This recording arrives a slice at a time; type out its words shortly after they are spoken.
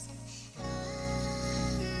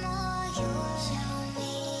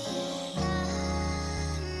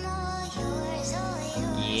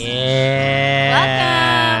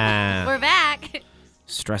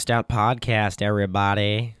Stressed Out Podcast,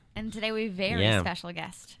 everybody. And today we have a very special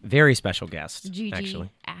guest. Very special guest, Gigi actually.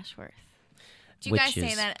 Ashworth. Do you guys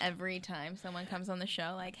say that every time someone comes on the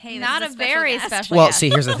show? Like, hey, this not is a very guest. special Well, guest. see,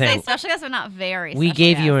 here's the thing. Say special guest, but not very We special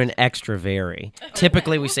gave guest. you an extra very.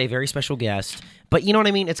 Typically, we say very special guest. But you know what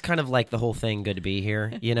I mean? It's kind of like the whole thing, good to be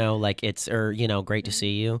here. You know, like it's, or, you know, great to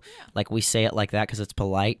see you. Like we say it like that because it's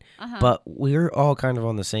polite. But we're all kind of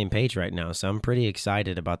on the same page right now. So I'm pretty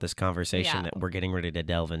excited about this conversation that we're getting ready to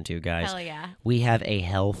delve into, guys. Hell yeah. We have a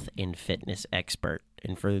health and fitness expert.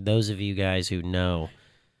 And for those of you guys who know,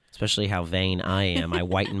 especially how vain I am, I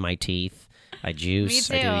whiten my teeth, I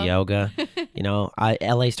juice, I do yoga. You know,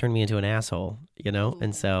 LA's turned me into an asshole, you know?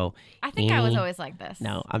 And so... I think I was always like this.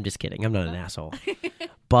 No, I'm just kidding. I'm not an asshole.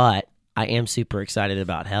 But I am super excited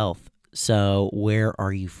about health. So where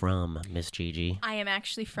are you from, Miss Gigi? I am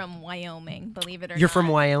actually from Wyoming, believe it or not. You're from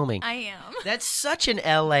Wyoming. I am. That's such an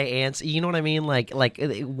LA answer. You know what I mean? Like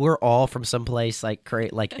we're all from someplace like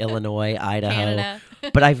Illinois, Idaho. Canada.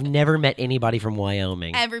 But I've never met anybody from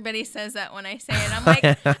Wyoming. Everybody says that when I say it. I'm like,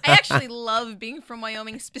 I actually love being from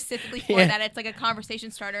Wyoming specifically for that. It's like a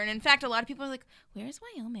conversation starter. And in fact, a lot of people are like, where's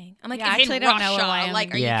Wyoming? I'm like, I it's actually in don't know Russia. where Wyoming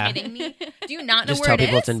Like, are is. Yeah. you kidding me? Do you not know Just where tell it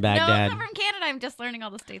people is? it's in No, I'm Baghdad. not from Canada. I'm just learning all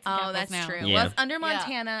the states and Oh, capitals that's now. true. Yeah. Well, it's under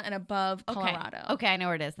Montana and above Okay. Colorado. Okay, I know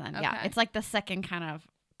where it is then. Yeah, Okay. it's like the second kind of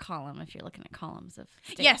column if you're looking at columns of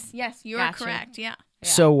states. Yes, you are Gotcha. correct. Yeah.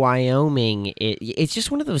 So Wyoming, it's just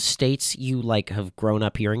one of those states you like have grown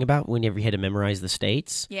up hearing about whenever you had to memorize the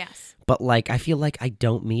states. Yes. But like I feel like I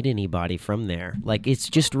don't meet anybody from there. Like it's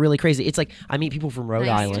just really crazy. It's like I meet people from Rhode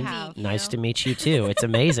Nice to Island. meet you. Nice to meet you too. It's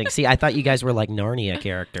amazing. See, I thought you guys were like Narnia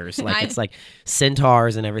characters. Like I- it's like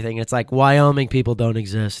centaurs and everything. It's like Wyoming people don't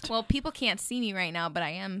exist. Well, people can't see me right now, but I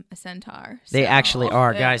am a centaur. They so- actually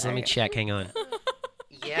are. Yeah. Guys, let me check. Hang on.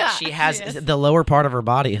 Yeah, Yeah, she has she is. the lower part of her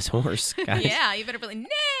body is horse, guys. Yeah, you better really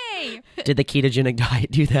nay. Did the ketogenic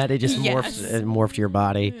diet do that? It just Yes. morphed your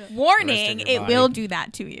body. Warning, your it body. will do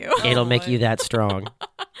that to you. It'll make you that strong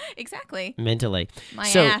Exactly. mentally. My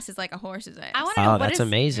So- ass is like a horse's ass. I want to know Oh, what that's is-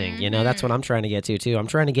 amazing. You know, that's what I'm trying to get to too. I'm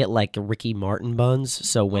trying to get like Ricky Martin buns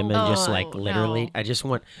so women just like Oh, literally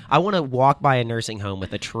no. I want to walk by a nursing home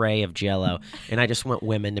with a tray of Jell-O and I just want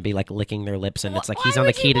women to be like licking their lips and it's like Why he's on the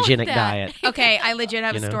would you want ketogenic that? diet. Okay, I legit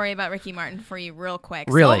have You a know? story about Ricky Martin for you real quick.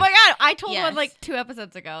 Really? Oh my god, I told Yes. one like 2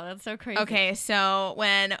 episodes ago. That's so crazy. Okay, so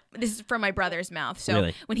when this is from my brother's mouth. So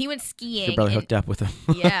Really? when he went skiing, Your brother in- hooked up with him.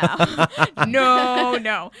 Yeah.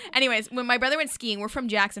 No. Anyways, when my brother went skiing, we're from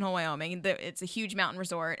Jackson Hole, Wyoming. It's a huge mountain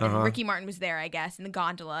resort. And Ricky Martin was there, I guess, in the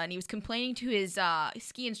gondola. And he was complaining to his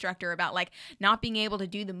ski instructor about, like, not being able to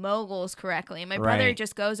do the moguls correctly. And my brother Right.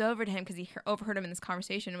 just goes over to him because he overheard him in this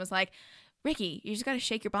conversation and was like, Ricky, you just got to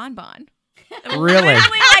shake your bonbon. Really? Literally,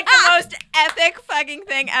 like, the most epic fucking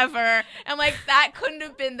thing ever. I'm like, that couldn't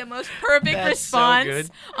have been the most perfect That's so response good.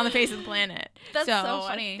 on the face of the planet. That's so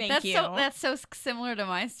funny. Thank that's you. That's so similar to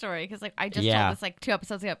my story because like I just Yeah. told this like 2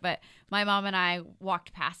 episodes ago, but my mom and I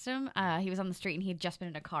walked past him. He was on the street and he'd just been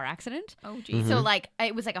in a car accident. Oh, geez. So like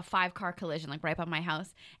it was like a 5-car collision like right by my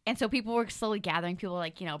house, and so people were slowly gathering. People were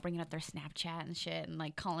like bringing up their Snapchat and shit and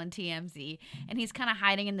like calling TMZ, and he's kind of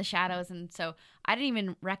hiding in the shadows. And so I didn't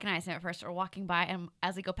even recognize him at first. We're walking by, and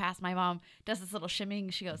as we go past, my mom does this little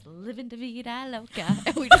shimmying. She goes, "Living de vida loca,"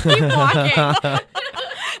 and we just keep walking.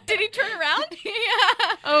 Did he turn around?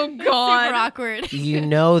 Yeah. Oh, Super God. awkward. You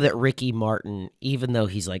know that Ricky Martin, even though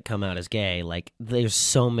he's like come out as gay, like there's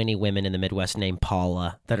so many women in the Midwest named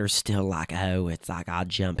Paula that are still like, oh, it's like I'll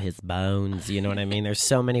jump his bones. You know what I mean? There's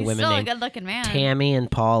so many He's women still a named good-looking man. Tammy and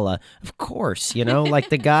Paula. Of course, you know, like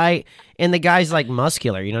the guy, and the guy's like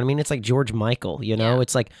muscular. You know what I mean? It's like George Michael. You know, Yeah.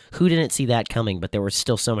 it's like who didn't see that coming? But there were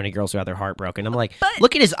still so many girls who had their heart broken. I'm like,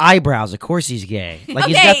 look at his eyebrows. Of course he's gay. Like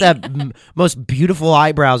he's got Okay. the most beautiful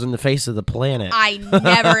eyebrows in the face of the planet.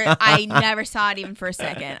 I never saw it even for a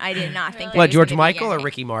second. I did not think that What, he was George gonna be Michael or gay.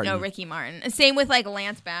 Ricky Martin? No, Ricky Martin. And same with like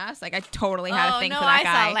Lance Bass. Like I totally had a thing no, for that I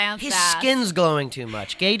guy. saw Lance His Bass. skin's glowing too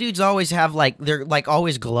much. Gay dudes always have like they're like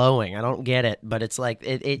always glowing. I don't get it, but it's like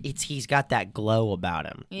it's he's got that glow about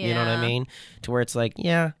him. You know what I Yeah. mean? To where it's like,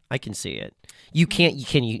 yeah, I can see it.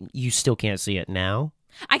 You still can't see it now?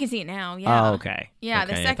 I can see it now. Yeah. Oh, okay. Yeah.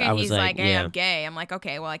 Okay. The I second was he's like, "Hey, yeah. I'm gay," I'm like,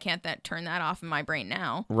 "Okay, well, I can't turn that off in my brain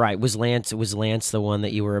now." Right. Was Lance the one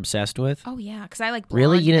that you were obsessed with? Oh yeah, because I like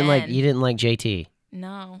Really? blonde You didn't men. like JT?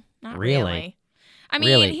 No, not Really? really. I mean,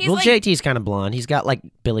 Really? he's Well, like, JT's kind of blonde. He's got like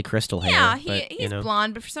Billy Crystal hair. yeah, but, he's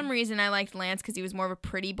blonde, but for some reason I liked Lance because he was more of a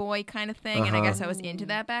pretty boy kind of thing, and I guess I was into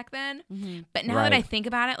that back then. But now that I think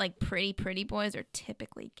about it, like pretty boys are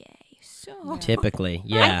typically gay. So Typically,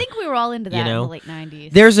 yeah. I think we were all into that You know? in the late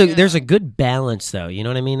 90s. There's a good balance though. You know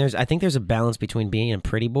what I mean? I think there's a balance between being a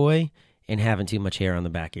pretty boy and having too much hair on the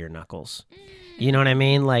back of your knuckles. You know what I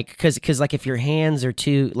mean? Like, cause like if your hands are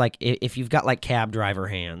too like if you've got like cab driver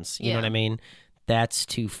hands, you know what I mean? That's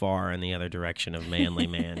too far in the other direction of manly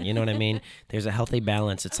man. You know what I mean? There's a healthy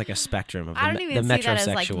balance. It's like a spectrum of I don't the even see that as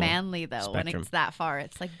like metrosexual manly though. When spectrum. it's that far,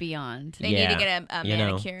 it's like beyond. they need to get a you know.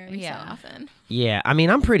 manicure every so often. Yeah, I mean,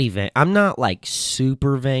 I'm pretty vain. I'm not like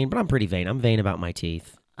super vain, but I'm pretty vain. I'm vain about my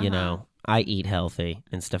teeth. You know, I eat healthy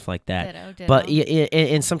and stuff like that. Ditto. But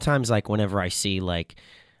and sometimes, like, whenever I see like,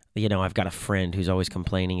 you know, I've got a friend who's always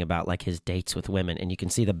complaining about like his dates with women, and you can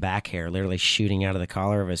see the back hair literally shooting out of the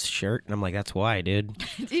collar of his shirt, and I'm like, that's why, dude.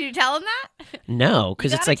 Did you tell him that? No,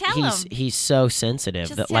 because it's gotta like tell he's so sensitive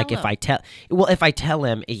Just that like tell if him. if I tell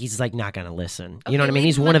him, he's like not gonna listen. You know what I Okay, mean? leave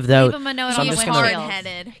He's him one a- of those. Leave him a note so on I'm the just He's gonna- windshield.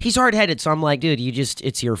 hard-headed. He's hard-headed, so I'm like, dude,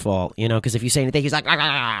 it's your fault, you know, because if you say anything, he's like,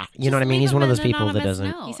 "Ah." You know what I mean? leave He's one him of those an people that anonymous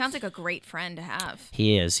doesn't. note. He sounds like a great friend to have.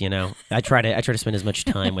 He is, you know. I try to spend as much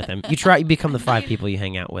time with him. You become the 5 people you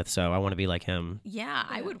hang out with, so I want to be like him. Yeah,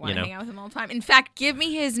 I would want You to know. hang out with him all the time. In fact, give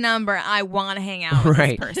me his number. I want to hang out with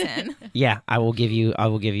Right. this person. Yeah, I will give you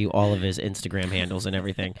all of his Instagram handles and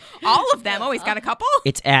everything. All of them. Oh, he's got a couple.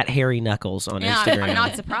 It's at Harry Knuckles on Yeah, Instagram. I'm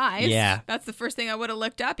not surprised. Yeah. That's the first thing I would have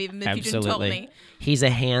looked up, even if you didn't Absolutely. tell me. He's a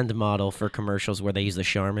hand model for commercials where they use the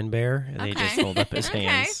Charmin bear and they just Okay. hold up his Okay.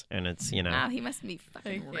 hands, and it's, you know, Wow, he must be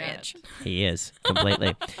fucking rich. he is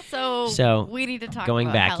completely. So we need to talk going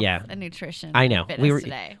about back, health yeah. and nutrition. I know. Fitness We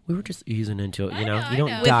today. were just easing into it, you know. know, You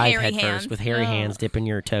don't I know. dive With hairy head first hands. with hairy No. hands, dipping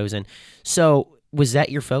your toes in. So, was that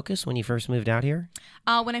your focus when you first moved out here?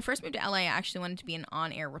 When I first moved to LA, I actually wanted to be an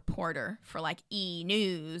on-air reporter for like E!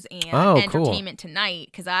 News and Oh, cool. Entertainment Tonight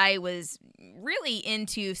because I was really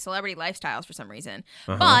into celebrity lifestyles for some reason,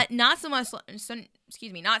 Uh-huh. but not so much.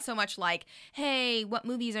 Not so much like, hey, what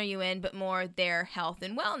movies are you in, but more their health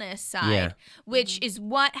and wellness side, Yeah. which is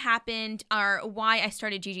what happened or why I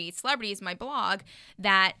started GG Eats Celebrities, my blog.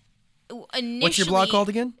 That initially, What's your blog called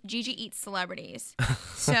again? GG Eats Celebrities.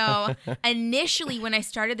 So initially, when I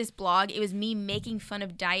started this blog, it was me making fun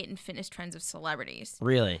of diet and fitness trends of celebrities.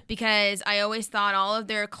 Really? Because I always thought all of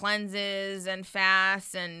their cleanses and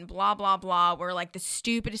fasts and blah, blah, blah were like the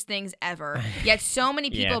stupidest things ever. Yet so many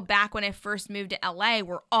people Yeah. back when I first moved to LA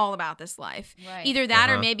were all about this life. Right. Either that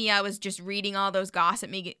or Uh-huh. maybe I was just reading all those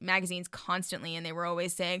gossip magazines constantly and they were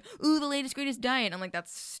always saying, ooh, the latest, greatest diet. I'm like,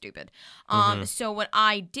 that's stupid. So what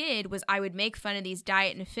I did was I would make fun of these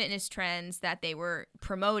diet and fitness trends that they were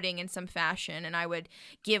promoting in some fashion, and I would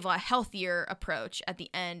give a healthier approach at the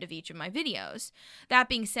end of each of my videos. That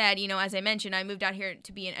being said, you know, as I mentioned, I moved out here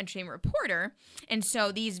to be an entertainment reporter, and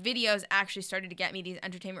so these videos actually started to get me these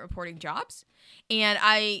entertainment reporting jobs, and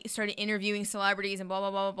I started interviewing celebrities and blah, blah,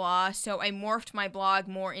 blah, blah, blah. So I morphed my blog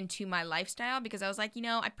more into my lifestyle because I was like, you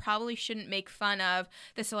know, I probably shouldn't make fun of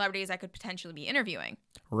the celebrities I could potentially be interviewing.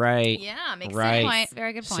 Right. Yeah, makes Right. sense. Point.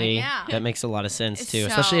 Very good point. See, Yeah. that makes a lot of sense too, So-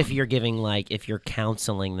 especially if you're giving if you're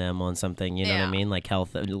counseling them on something, you know what Yeah. I mean, like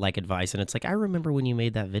health, like advice, and it's like, I remember when you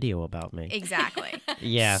made that video about me. Exactly.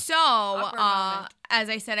 Yeah. So, moment. as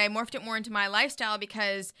I said, I morphed it more into my lifestyle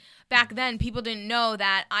because back then people didn't know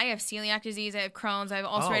that I have celiac disease, I have Crohn's, I have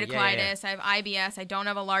ulcerative yeah, yeah. colitis, I have IBS, I don't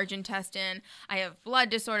have a large intestine, I have blood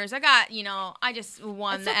disorders. I got, you know, I just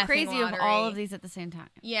won It's the so effing crazy of lottery. all of these at the same time.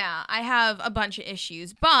 Yeah, I have a bunch of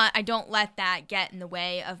issues, but I don't let that get in the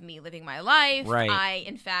way of me living my life. Right.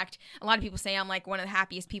 In fact, a lot of people say I'm like one of the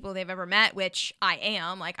happiest people they've ever met, which I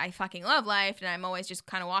am. Like, I fucking love life, and I'm always just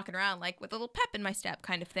kind of walking around like with a little pep in my step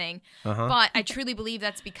kind of thing. Uh-huh. But I truly believe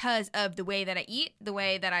that's because of the way that I eat, the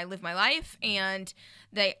way that I live my life, and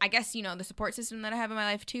I guess, you know, the support system that I have in my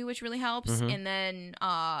life too, which really helps. Mm-hmm. And then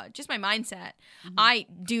just my mindset. I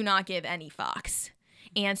do not give any fucks.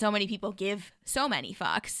 And so many people give so many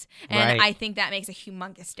fucks. And Right. I think that makes a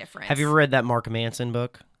humongous difference. Have you ever read that Mark Manson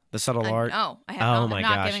book, The Subtle Art? No, I have Oh not. my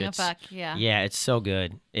Not gosh, giving a it's fuck. Yeah. yeah, it's so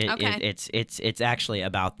good. Okay. It's actually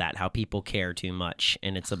about that, how people care too much,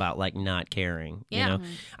 and it's about like not caring. Yeah. You know,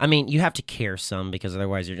 I mean, you have to care some because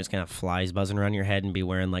otherwise you're just gonna have flies buzzing around your head and be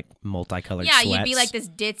wearing like multicolored Yeah, sweats. you'd be like this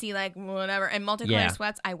ditzy, like whatever. And multicolored Yeah.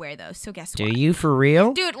 sweats, I wear those. So guess Do what? you for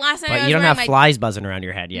real? Dude, last night I But was you don't wearing have my... flies buzzing around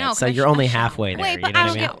your head yet, No, so 'cause you're I only shower. halfway there. Wait, you but know I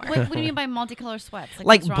what don't I mean? get. What do you mean by multicolored sweats?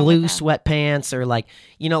 Like what's wrong blue with that? sweatpants or like,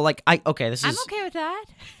 you know, like this I'm is okay with that.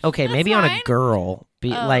 Okay, maybe on a fine. girl, Oh.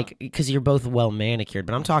 like because you're both well manicured.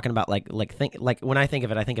 But I'm talking about like when I think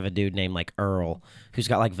of it, I think of a dude named like Earl, who's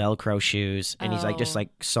got like Velcro shoes, and he's like just Oh. like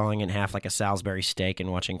sawing in half like a Salisbury steak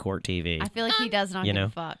and watching court TV. I feel like he does not You give know? a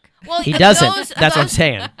fuck. Well, He doesn't. those- That's what I'm those-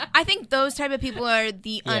 saying. I think those type of people are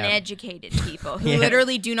the Yeah. uneducated people who Yeah.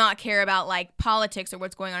 literally do not care about like politics or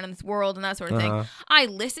what's going on in this world and that sort of Uh-huh. thing. I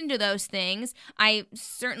listen to those things. I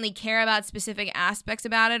certainly care about specific aspects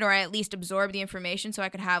about it, or I at least absorb the information so I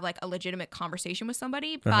could have like a legitimate conversation with somebody.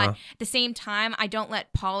 But Uh-huh. at the same time, I don't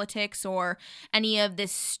let politics or any of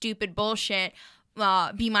this stupid bullshit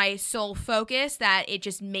be my sole focus, that it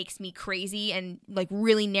just makes me crazy and like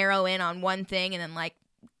really narrow in on one thing and then like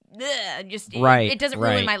just Right, it doesn't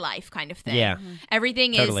ruin right. my life kind of thing. Yeah.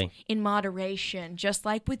 Everything Totally. is in moderation, just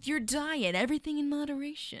like with your diet, everything in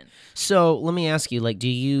moderation. So let me ask you, like, do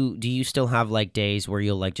you still have like days where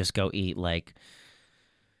you'll like just go eat like,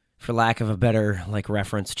 for lack of a better like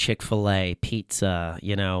reference, Chick-fil-A, pizza?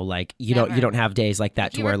 You know, like you Never. don't have days like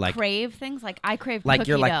that Do to you where ever like crave things? Like I crave Like, cookie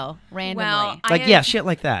you're like- dough randomly. Well, like yeah, shit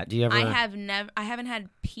like that. Do you ever? I haven't had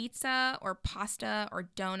pizza or pasta or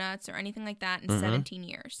donuts or anything like that in Mhm. 17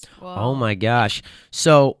 years. Whoa. Oh my gosh.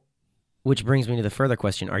 So, which brings me to the further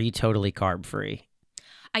question: are you totally carb free?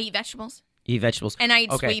 I eat vegetables You eat vegetables. and I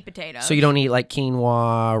eat Okay. sweet potatoes. So you don't eat like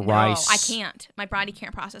quinoa, rice. No, I can't. My body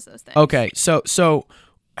can't process those things. Okay, so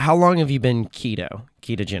how long have you been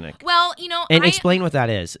ketogenic? Well, you know, And I explain what that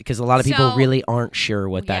is, because a lot of people So- really aren't sure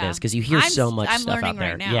what that Yeah. is, because you hear so much I'm stuff out learning there.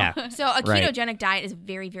 right now. Yeah. so a Right. ketogenic diet is a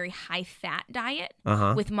very, very high fat diet Uh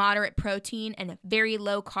huh. with moderate protein and very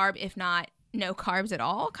low carb, if not no carbs at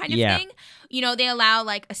all, kind of Yeah. thing. You know, they allow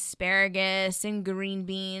like asparagus and green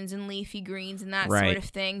beans and leafy greens and that Right. sort of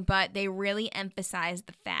thing, but they really emphasize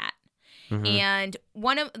the fat. Mhm. And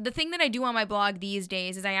one of the thing that I do on my blog these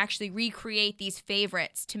days is I actually recreate these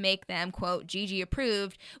favorites to make them, quote, Gigi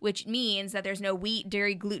approved, which means that there's no wheat,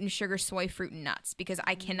 dairy, gluten, sugar, soy, fruit, and nuts, because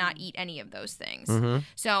I cannot eat any of those things. Mhm.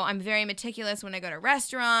 So I'm very meticulous when I go to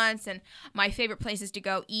restaurants, and my favorite places to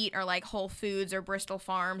go eat are like Whole Foods or Bristol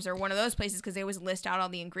Farms or one of those places, because they always list out all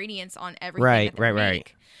the ingredients on everything Right, that they right, right.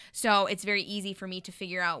 make. So it's very easy for me to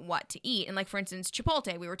figure out what to eat. And like, for instance,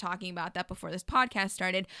 Chipotle, we were talking about that before this podcast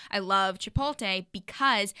started. I love Chipotle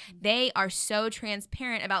because they are so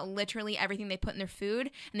transparent about literally everything they put in their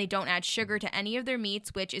food, and they don't add sugar to any of their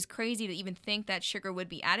meats, which is crazy to even think that sugar would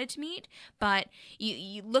be added to meat. But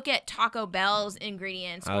you look at Taco Bell's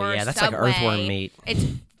ingredients Oh or yeah, that's Subway, like earthworm meat. it's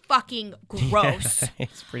fucking gross.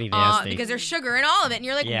 It's pretty nasty. Because there's sugar in all of it, and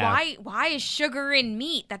you're like, Yeah. why is sugar in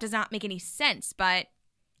meat? That does not make any sense. But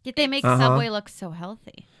Yet they make Uh-huh. Subway look so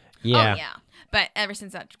healthy. yeah. oh yeah. But ever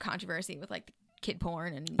since that controversy with like kid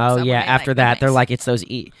porn and Oh Subway, yeah. like, After that, they're makes- like, it's those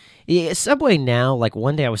Subway now. Like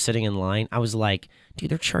one day I was sitting in line, I was like, dude,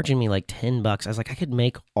 they're charging me like $10. I was like, I could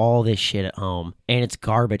make all this shit at home, and it's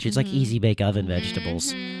garbage. It's like easy bake oven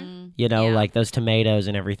vegetables. Mhm. You know, Yeah. like those tomatoes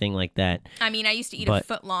and everything like that. I mean, I used to eat But- a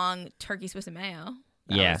foot long turkey Swiss and mayo.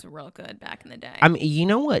 That Yeah. was real good back in the day. I mean, you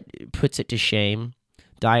know what puts it to shame?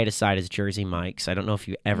 Diet aside, is Jersey Mike's. I don't know if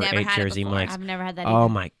you ever Never ate had it Jersey before. Mike's. I've never had that. Oh either.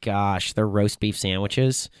 my gosh, they're roast beef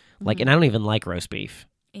sandwiches. Like, and I don't even like roast beef,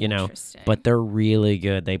 you know, Interesting. but they're really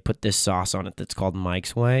good. They put this sauce on it that's called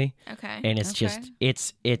Mike's Way, okay, and it's Okay.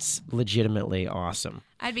 just it's legitimately awesome.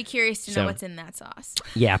 I'd be curious to know So- what's in that sauce.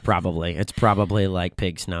 Yeah, probably. It's probably like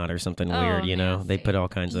pig snot or something Oh, weird, you know. They nasty. put all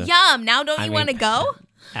kinds of Yum! Now don't I you mean- want to go?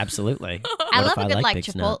 absolutely. I What love if a I good like pig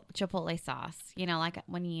snot? Chipotle sauce. You know, like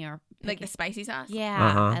when you're Like the picking- spicy sauce? Yeah,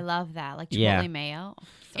 Uh-huh. I love that. Like Chipotle Yeah. mayo.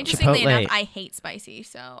 So Interestingly Chipotle- enough, I hate spicy,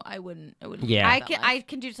 so I wouldn't. Yeah. I that can life. I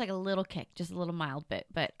can do just like a little kick, just a little mild bit.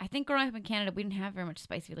 But I think growing up in Canada, we didn't have very much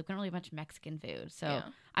spicy food. Like, we don't really have much Mexican food, so Yeah.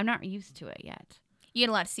 I'm not used to it yet. You eat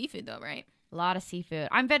a lot of seafood though, right? A lot of seafood.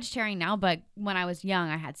 I'm vegetarian now, but when I was young,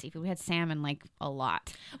 I had seafood. We had salmon like a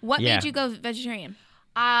lot. What Yeah. made you go vegetarian?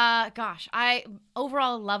 Gosh, I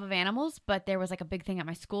overall love of animals, but there was like a big thing at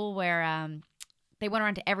my school where they went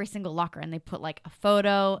around to every single locker and they put like a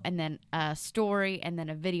photo and then a story and then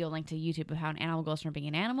a video link to YouTube of how an animal goes from being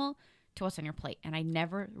an animal to what's on your plate. And I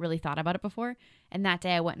never really thought about it before. And that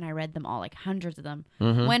day I went and I read them all, like hundreds of them.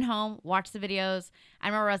 Mhm. Went home, watched the videos. I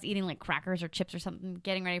remember I was eating like crackers or chips or something,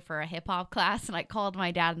 getting ready for a hip hop class. And I called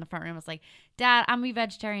my dad in the front room. I was like, Dad, I'm a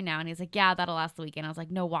vegetarian now. And he's like, yeah, that'll last the weekend. I was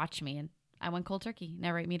like, no, watch me. And I went cold turkey.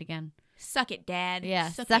 Never ate meat again. Suck it, Dad. Yeah,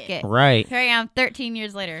 suck suck it. Right. Here I am 13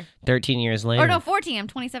 years later. 13 years later. Or no, 14. I'm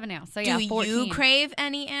 27 now. So yeah, Do 14. you crave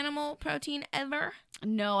any animal protein ever?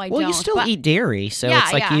 No, I well, don't. you still but- eat dairy, so yeah,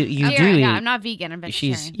 it's like yeah. you Dairy, do eat. Yeah, I'm not vegan. I'm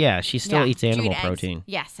vegetarian. She still Yeah. eats Do you eat animal eggs? protein.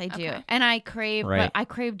 Yes, I do. Okay. And I crave, Right. but I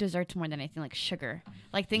crave desserts more than anything, like sugar.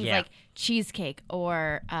 Like things Yeah. like cheesecake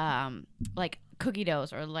or like cookie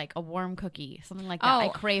doughs or like a warm cookie, something like that. I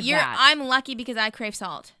crave you're, that. I'm lucky because I crave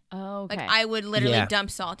salt. Oh, okay. Like I would literally Yeah.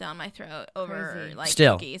 dump salt down my throat over Crazy. like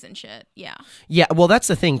Still. cookies and shit. Yeah. Yeah, well, that's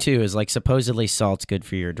the thing too. Is like supposedly salt's good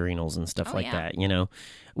for your adrenals and stuff Oh, like yeah. that. You know,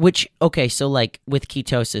 which okay. So like with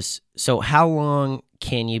ketosis, so how long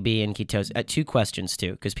can you be in ketosis? 2 questions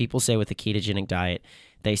too, because people say with the ketogenic diet,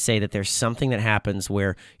 they say that there's something that happens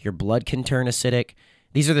where your blood can turn acidic.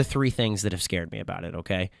 These are the 3 things that have scared me about it.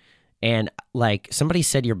 Okay, and like somebody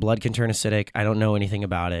said, your blood can turn acidic. I don't know anything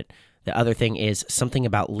about it. The other thing is something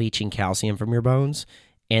about leaching calcium from your bones.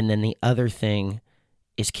 And then the other thing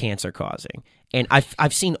is cancer causing. And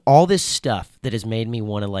I've seen all this stuff that has made me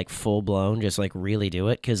want to like full blown just like really do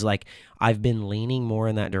it. Cause like I've been leaning more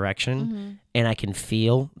in that direction and I can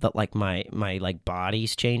feel that like my like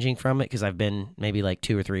body's changing from it. Cause I've been maybe like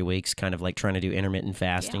 2 or 3 weeks kind of like trying to do intermittent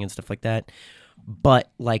fasting and stuff like that. But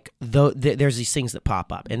like there's these things that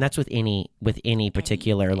pop up, and that's with any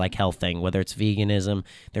particular like health thing, whether it's veganism,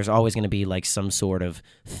 there's always going to be like some sort of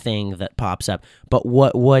thing that pops up. But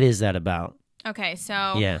what is that about? Okay, so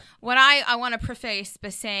Yeah. what I want to preface by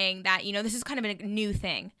saying that, you know, this is kind of a new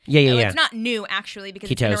thing. Yeah. It's not new, actually,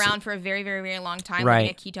 because it's been Ketosis. around for a very, very, very long time, Right.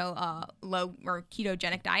 living a keto, low or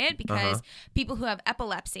ketogenic diet, because people who have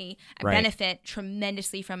epilepsy Right. benefit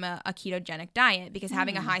tremendously from a ketogenic diet, because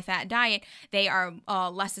having a high-fat diet, they are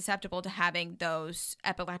less susceptible to having those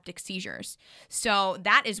epileptic seizures. So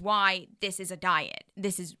that is why this is a diet.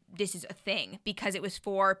 This is a thing, because it was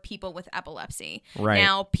for people with epilepsy. Right.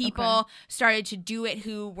 Now, people started to do it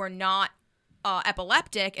who were not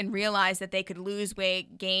epileptic and realized that they could lose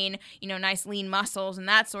weight, gain, you know, nice lean muscles and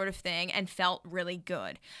that sort of thing, and felt really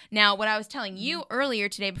good. Now, what I was telling you earlier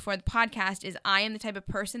today before the podcast is I am the type of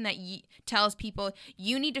person that tells people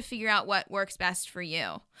you need to figure out what works best for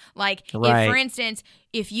you. Like, Right. if, for instance,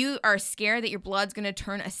 if you are scared that your blood's going to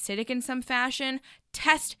turn acidic in some fashion,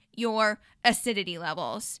 test your acidity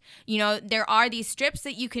levels. You know, there are these strips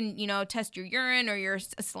that you can, you know, test your urine or your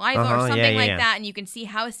saliva or something like that, and you can see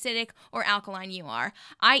how acidic or alkaline you are.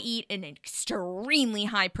 I eat an extremely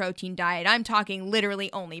high protein diet. I'm talking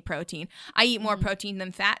literally only protein. I eat more protein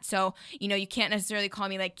than fat, so, you know, you can't necessarily call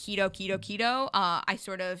me like keto. I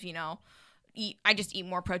sort of, you know, I just eat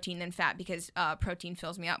more protein than fat because protein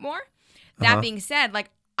fills me up more. That being said, like,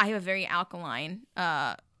 I have a very alkaline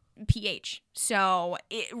pH. So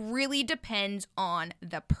it really depends on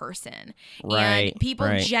the person. Right, And people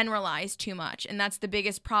right. generalize too much. And that's the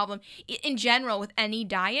biggest problem in general with any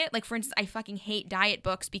diet. Like, for instance, I fucking hate diet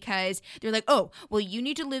books because they're like, oh, well, you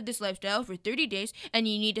need to live this lifestyle for 30 days and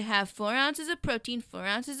you need to have 4 ounces of protein, 4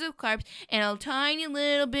 ounces of carbs, and a tiny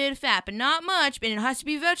little bit of fat, but not much. But it has to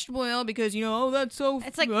be vegetable oil because, you know, oh, that's so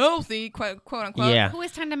It's like- healthy, quote unquote. Yeah. Who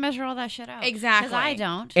has time to measure all that shit out? Exactly. Because I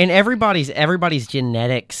don't. And everybody's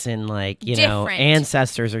genetics and like, you know, Different.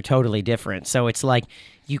 ancestors are totally different. So it's like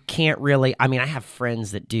you can't really, I mean, I have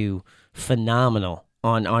friends that do phenomenal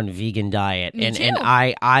on vegan diet. Me and too. and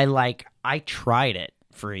I tried it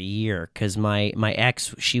for a year cuz my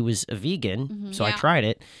ex, she was a vegan, so I Yeah. tried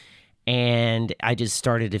it and I just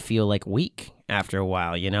started to feel like weak after a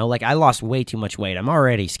while, you know? Like I lost way too much weight. I'm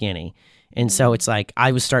already skinny. And so it's like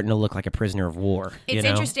I was starting to look like a prisoner of war. It's you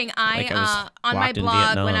know? interesting. Like I was On my locked in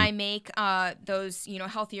blog, when Vietnam. I make those, you know,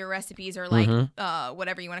 healthier recipes or like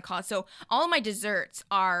whatever you want to call it. So all of my desserts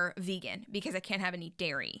are vegan because I can't have any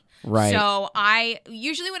dairy. Right. So I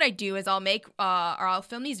usually what I do is I'll make or I'll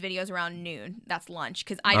film these videos around noon. That's lunch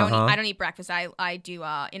because I don't eat breakfast. I do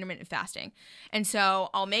intermittent fasting, and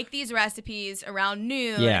so I'll make these recipes around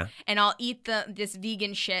noon. Yeah. And I'll eat this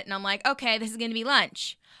vegan shit, and I'm like, okay, this is gonna be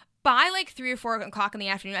lunch. By like 3 or 4 o'clock in the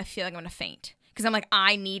afternoon, I feel like I'm gonna faint because I'm like,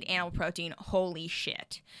 I need animal protein. Holy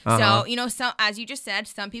shit! So you know, as you just said,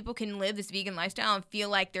 some people can live this vegan lifestyle and feel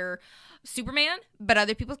like they're Superman, but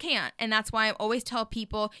other people can't, and that's why I always tell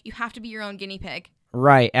people you have to be your own guinea pig.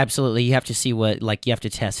 Right, absolutely. You have to see what, like, you have to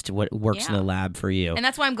test what works in Yeah. the lab for you. And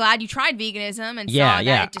that's why I'm glad you tried veganism and Yeah, saw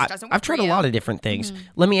yeah. that it just doesn't work I've tried for a you. lot of different things.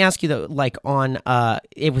 Let me ask you though, like on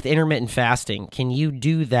with intermittent fasting, can you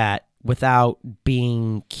do that without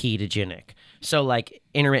being ketogenic? So like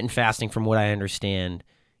intermittent fasting, from what I understand,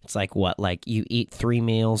 it's like what, like you eat 3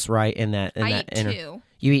 meals, right? In that, I eat 2.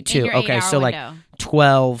 You eat 2. your Okay, 8-hour so like window.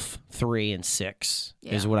 12, 3, and 6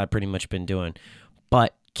 is Yeah. what I've pretty much been doing.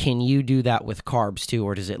 But can you do that with carbs too,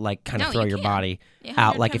 or does it like kind of No, throw you your can. body Yeah,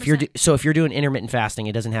 out? Like if you're 110%. if you're doing intermittent fasting,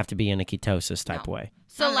 it doesn't have to be in a ketosis type No. way.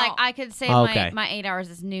 So Not at like all. I could say Okay. my 8 hours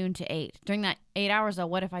is noon to 8. During that 8 hours though,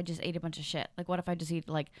 what if I just ate a bunch of shit? Like what if I just eat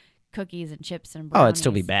like cookies and chips and Oh, brownies. it'd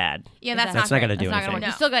still be bad. Yeah, that's That's not not great. going to do It's not gonna anything. work.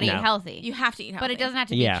 You still got to No. eat healthy. You have to eat healthy. But it doesn't have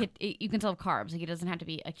to be. Yeah. You can still have carbs. Like it doesn't have to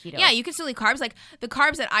be a keto. Yeah, you can still eat carbs. Like the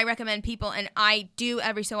carbs that I recommend people, and I do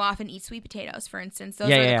every so often eat sweet potatoes, for instance. Those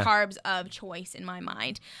Yeah, are yeah, the yeah. carbs of choice in my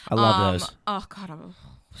mind. I love those. Oh God,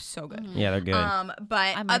 so good. Yeah, they're good. But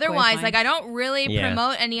I microwave otherwise, mine. like I don't really Yeah.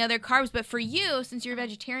 promote any other carbs. But for you, since you're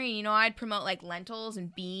vegetarian, I'd promote like lentils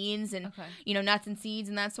and beans and Okay. nuts and seeds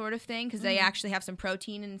and that sort of thing because they actually have some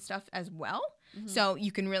protein and stuff as well. So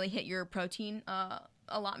you can really hit your protein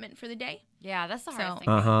allotment for the day. Yeah, that's the hard So- thing.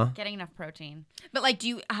 Uh-huh. Getting enough protein. But like, do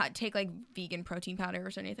you take like vegan protein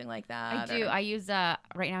powders or anything like that? I do. or- I use right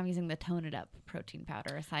now. I'm using the Tone It Up protein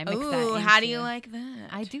powder. So I mix that. Ooh, how do into- you like that?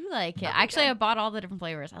 I do like it. Okay, Actually, good. I bought all the different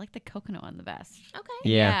flavors. I like the coconut one the best. Okay.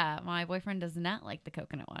 Yeah. My boyfriend does not like the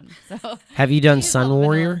coconut one. So Have you done He's Sun all vanilla.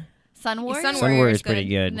 Warrior? Sun Warrior. Sun Sun Warrior Warrior is is pretty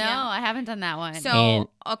good. No, Yeah. I haven't done that one. So And-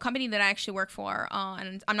 a company that I actually work for,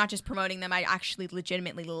 and I'm not just promoting them. I actually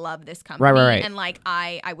legitimately love this company. Right. And like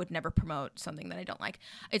I would never promote something that I don't like.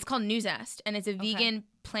 It's called Nuzest, and it's a vegan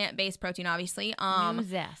plant-based protein. Obviously, New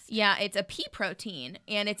Zest. yeah, it's a pea protein,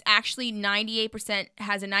 and it's actually 98%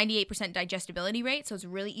 has a 98% digestibility rate, so it's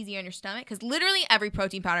really easy on your stomach. Because literally every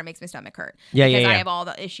protein powder makes my stomach hurt. Yeah, because yeah, I yeah. have all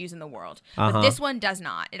the issues in the world. Uh-huh. But this one does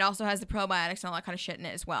not. It also has the probiotics and all that kind of shit in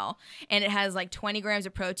it as well, and it has like 20 grams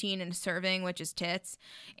of protein in a serving, which is tits,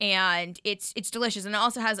 and it's delicious. And it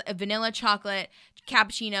also has a vanilla chocolate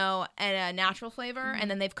cappuccino and a natural flavor,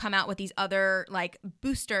 and then they've come out with these other like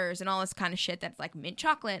boosters and all this kind of shit that's like mint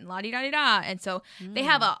chocolate and la di da di da, and so they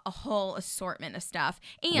have a whole assortment of stuff,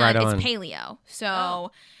 and Right it's on. paleo.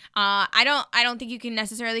 So I don't think you can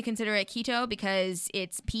necessarily consider it keto because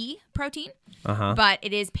it's pea protein, Uh-huh. but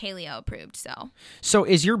it is paleo approved. So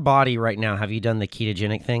is your body right now, have you done the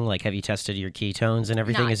ketogenic thing? Like, have you tested your ketones and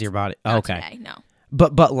everything? Not- Is your body... Not okay. today, no.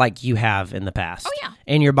 But like you have in the past. Oh, yeah.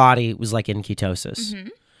 And your body was like in ketosis. Mhm.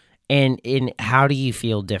 And how do you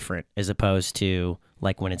feel different as opposed to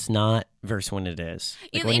like when it's not versus when it is? Like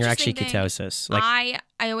You know, when the you're actually interesting ketosis. Like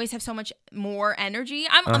I always have so much more energy.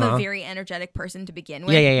 I'm Uh-huh. a very energetic person to begin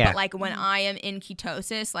with. Yeah. But like when I am in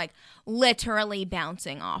ketosis, like literally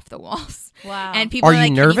bouncing off the walls. Wow. And people Are are, you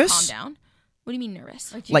like, nervous? Can you calm down? What do you mean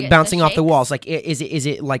nervous? Do you like get bouncing the off the shakes? walls. Like is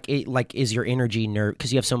it like is your energy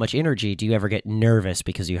because you have so much energy? Do you ever get nervous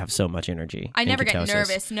because you have so much energy? I in never get ketosis?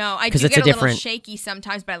 nervous. No, I 'Cause do it's get a a little different- shaky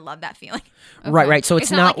sometimes, but I love that feeling. Right. So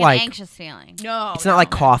it's not an like anxious feeling. No, it's not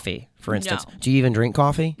like coffee, for No. instance. Do you even drink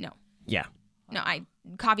coffee? No. Yeah. No,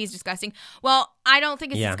 coffee is disgusting. Well, I don't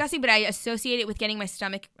think it's Yeah. disgusting, but I associate it with getting my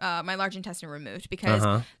stomach, my large intestine removed because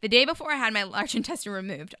Uh-huh. the day before I had my large intestine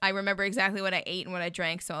removed, I remember exactly what I ate and what I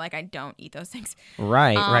drank. So like I don't eat those things.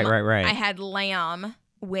 Right. I Right. had lamb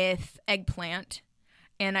with eggplant,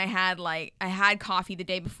 and I had coffee the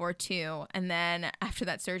day before too. And then after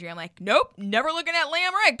that surgery, I'm like, nope, never looking at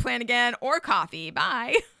lamb or eggplant again or coffee.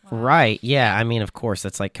 Bye. Right. Yeah. I mean, of course,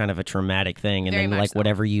 that's like kind of a traumatic thing, and Very then much like so.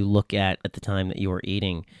 whatever you look at the time that you were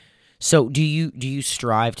eating. So do you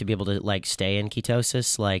strive to be able to like stay in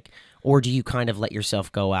ketosis, like, or do you kind of let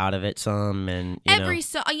yourself go out of it some and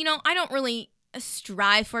you know? I don't really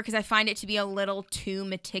strive for it because I find it to be a little too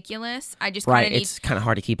meticulous. I just kind Right. of need It's kind of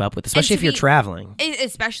hard to keep up with, especially to if you're be- traveling.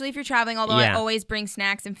 Especially if you're traveling, although I Yeah. always bring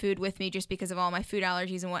snacks and food with me just because of all my food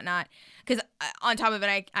allergies and whatnot. Because on top of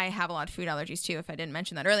it, I have a lot of food allergies too, if I didn't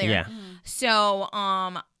mention that earlier. Yeah. So,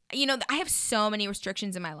 I have so many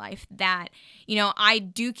restrictions in my life that, I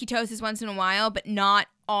do ketosis once in a while, but not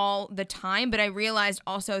all the time. But I realized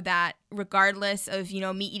also that regardless of,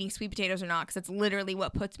 me eating sweet potatoes or not, because that's literally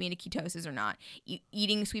what puts me into ketosis or not,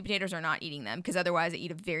 eating sweet potatoes or not eating them, because otherwise I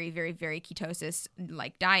eat a very, very, very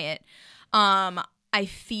ketosis-like diet. I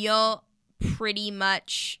feel pretty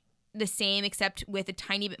much the same, except with a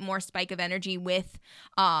tiny bit more spike of energy with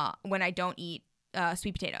when I don't eat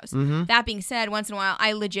sweet potatoes. Mm-hmm. That being said, once in a while,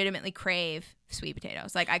 I legitimately crave sweet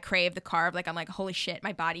potatoes. Like I crave the carb. Like I'm like, holy shit,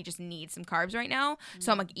 my body just needs some carbs right now.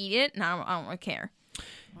 So I'm like, eat it, and I don't really care.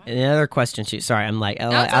 And another question too. Sorry, I'm like, it's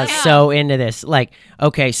I was okay. so into this. Like,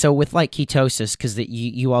 okay, so with like ketosis, because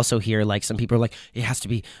you also hear like some people are like, it has to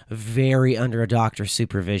be very under a doctor's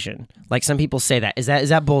supervision. Like some people say that. Is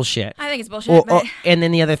that bullshit? I think it's bullshit. but And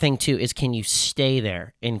then the other thing too is, can you stay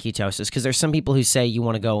there in ketosis? Because there's some people who say you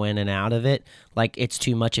want to go in and out of it. Like it's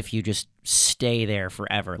too much if you just stay there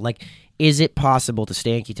forever? Like, is it possible to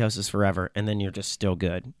stay in ketosis forever and then you're just still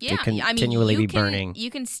good Yeah, to continually be burning?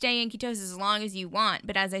 You can stay in ketosis as long as you want,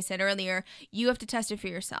 but as I said earlier, you have to test it for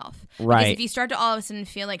yourself. Right. Because if you start to all of a sudden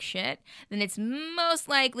feel like shit, then it's most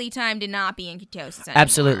likely time to not be in ketosis anymore.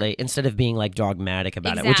 Absolutely. Instead of being like dogmatic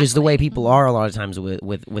about it, which is the way people are a lot of times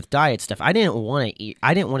with diet stuff. I didn't want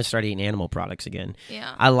to start eating animal products again.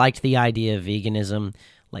 Yeah. I liked the idea of veganism.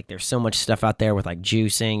 Like, there's so much stuff out there with like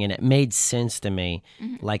juicing, and it made sense to me,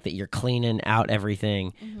 like that you're cleaning out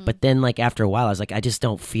everything. But then, like, after a while, I was like, I just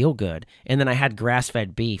don't feel good. And then I had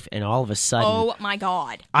grass-fed beef, and all of a sudden, Oh my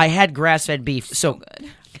God. I had grass-fed beef. So Good.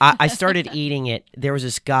 I started eating it. There was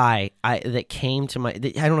this guy that came to my. I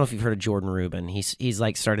don't know if you've heard of Jordan Rubin. He's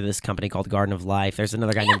like started this company called Garden of Life. There's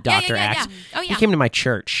another guy named Dr. Axe. Oh, yeah. He came to my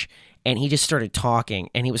church, and he just started talking,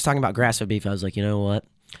 and he was talking about grass-fed beef. I was like, you know what?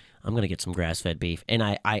 I'm going to get some grass-fed beef. And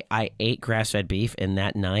I ate grass-fed beef, and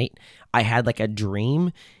that night I had like a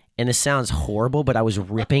dream, and this sounds horrible, but I was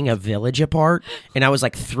ripping a village apart, and I was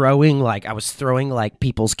like throwing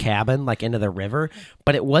people's cabin like into the river,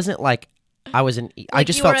 but it wasn't like I just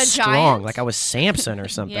you felt were a strong, giant? like I was Samson or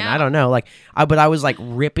something. Yeah. I don't know, but I was like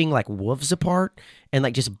ripping like wolves apart and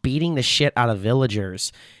like just beating the shit out of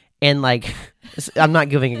villagers. And like, I'm not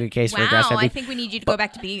giving a good case for grass-fed Wow, beef. I think we need you to go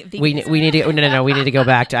back to being vegan. We need to no. We need to go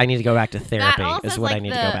back to. I need to go back to therapy. That also Is what like I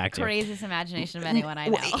need the to go back to. craziest imagination of anyone I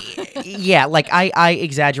know. Yeah, like I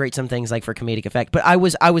exaggerate some things like for comedic effect, but I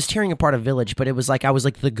was tearing apart a village, but it was like I was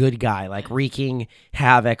like the good guy, like wreaking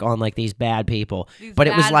havoc on like these bad people. But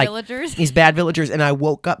it was bad like villagers. these bad villagers, and I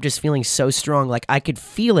woke up just feeling so strong, like I could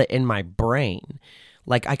feel it in my brain.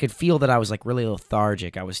 Like, I could feel that I was, like, really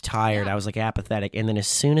lethargic. I was tired. I was, like, apathetic. And then as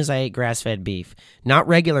soon as I ate grass-fed beef, not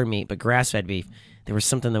regular meat, but grass-fed beef, there was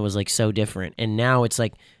something that was, like, so different. And now it's,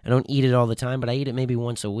 like, I don't eat it all the time, but I eat it maybe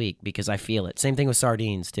once a week because I feel it. Same thing with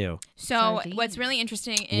sardines, too. So Sardines. what's really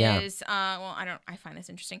interesting is, I find this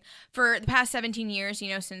interesting. For the past 17 years,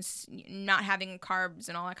 since not having carbs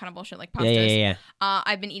and all that kind of bullshit like pastas, Yeah.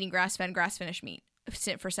 I've been eating grass-fed, grass-finished meat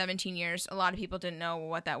for 17 years. A lot of people didn't know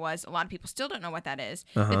what that was. A lot of people still don't know what that is.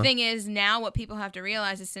 The thing is, now what people have to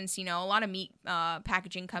realize is since, a lot of meat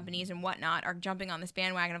packaging companies and whatnot are jumping on this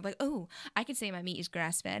bandwagon of like, oh, I could say my meat is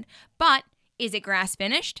grass-fed, but is it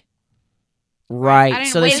grass-finished? Right. I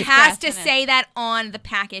didn't So wait they It It's has to grass-finished. say that on the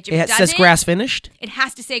package. If it says doesn't, grass finished. it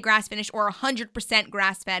has to say grass-finished or 100%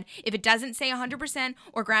 grass-fed. If it doesn't say 100%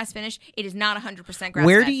 or grass-finished, it is not 100% grass-fed.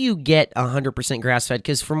 Where do you get 100% grass fed?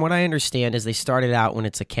 Because from what I understand, is they started out when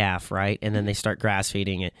it's a calf, right, and then they start grass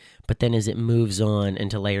feeding it. But then as it moves on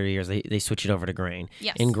into later years, they switch it over to grain.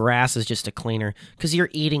 Yes. And grass is just a cleaner because you're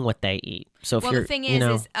eating what they eat. So if Well, you're, the thing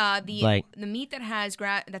like- the meat that has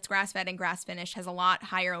that's grass-fed and grass-finished has a lot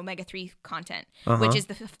higher omega-3 content, Uh-huh. which is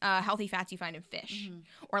the healthy fats you find in fish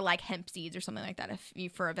or like hemp seeds or something like that if you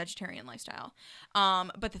for a vegetarian lifestyle.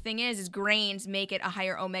 But the thing is grains make it a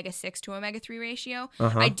higher omega-6 to omega-3 ratio.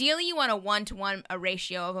 Ideally, you want a 1-to-1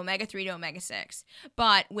 ratio of omega-3 to omega-6.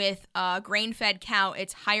 But with grain-fed cow,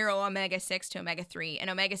 it's higher omega-6 to omega-3, and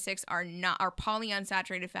omega-6 are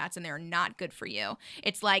polyunsaturated fats, and they're not good for you.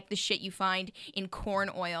 It's like the shit you find in corn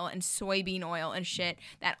oil and soybean oil and shit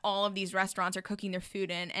that all of these restaurants are cooking their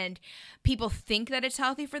food in, and people think that it's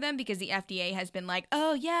healthy for them because the FDA has been like,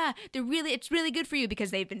 oh yeah, it's really good for you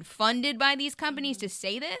because they've been funded by these companies to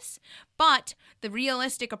say this. But the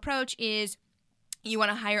realistic approach is you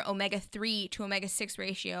want a higher omega-3 to omega-6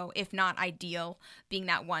 ratio, if not ideal, being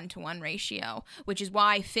that 1-to-1 ratio, which is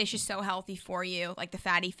why fish is so healthy for you, like the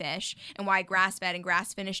fatty fish, and why grass-fed and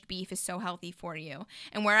grass-finished beef is so healthy for you.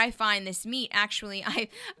 And where I find this meat, actually, I've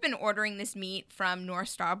been ordering this meat from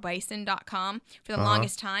NorthstarBison.com for the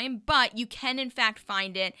longest time, but you can, in fact,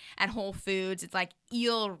 find it at Whole Foods. It's like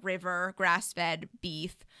Eel River grass-fed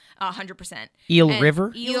beef, 100%. Eel And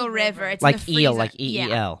River? Eel River. It's Like in the eel, freezer. like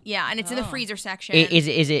EEL. Yeah, and it's in the freezer section.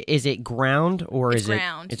 Is it ground or It's is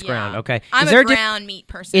ground, it? It's yeah. ground. Okay. I'm Is there a di- ground meat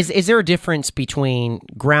person. Is there a difference between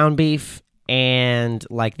ground beef and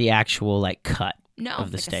like the actual like cut No,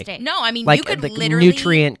 of the like a steak? steak. No, I mean, Like you could the literally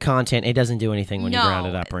nutrient content, it doesn't do anything when you ground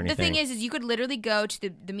it up or anything. The thing is you could literally go to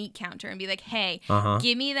the meat counter and be like, hey, Uh-huh.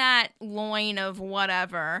 give me that loin of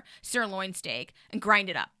whatever, sirloin steak, and grind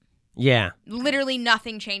it up. Yeah. Literally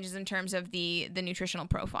nothing changes in terms of the nutritional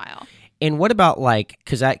profile. And what about like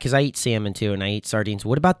because I eat salmon too and I eat sardines.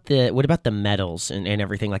 What about the metals and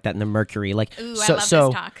everything like that and the mercury? Like Ooh, so I love so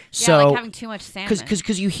this talk. so yeah, like having too much salmon.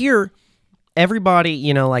 because you hear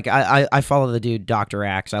everybody, like I follow the dude Dr.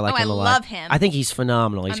 Axe. I like him a lot. I love him. I think he's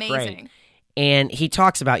phenomenal. He's Amazing. great. And he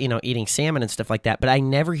talks about, eating salmon and stuff like that, but I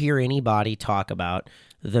never hear anybody talk about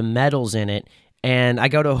the metals in it And I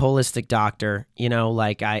go to a holistic doctor,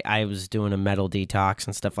 like I was doing a metal detox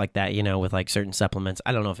and stuff like that, with like certain supplements.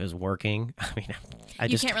 I don't know if it was working. I mean,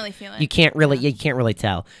 you can't really feel it. You can't really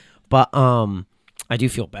tell. But I do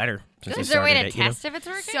feel better. Is there a way to test if it's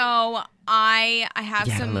working? So I have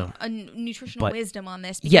Yeah, I don't some know. nutritional wisdom on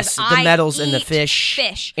this. Because Yes, the I metals in the eat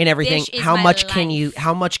fish and everything. Fish is How my much can life.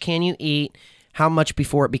 How much can you eat? How much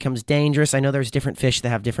before it becomes dangerous? I know there's different fish that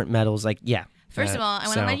have different metals. Like, yeah. First of all, I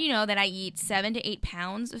want to so- let you know that I eat 7 to 8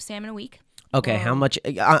 pounds of salmon a week. Okay, how much?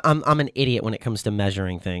 I'm an idiot when it comes to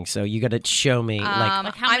measuring things. So you got to show me Like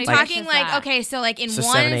how I'm many talking fish is like that? okay, so like in So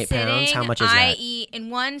one 7, 8 sitting, pounds? How much is I that? eat in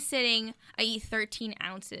one sitting. I eat 13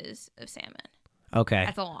 ounces of salmon. Okay.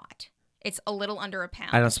 That's a lot. It's a little under a pound.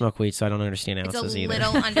 I don't smoke weed, so I don't understand It's ounces a either.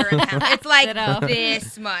 little under a pound. It's like Ditto.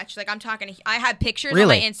 this much. Like I'm talking. I have pictures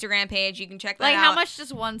Really? on my Instagram page. You can check that Like out. how much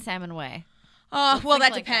does one salmon weigh? Well, think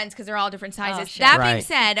that like depends because they're all different sizes. shit. That being Right.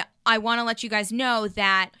 said, I want to let you guys know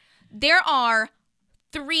that there are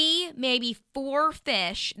 3, maybe 4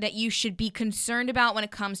 fish that you should be concerned about when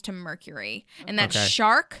it comes to mercury, and that's Okay.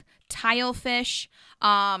 shark, tilefish.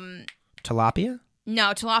 Tilapia?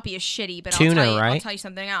 No, tilapia is shitty, but Tuna, I'll right? tell you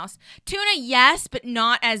something else. Tuna, yes, but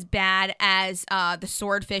not as bad as the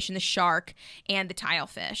swordfish and the shark and the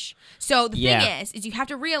tilefish. So the Yeah. thing is you have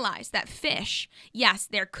to realize that fish, yes,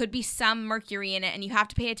 there could be some mercury in it, and you have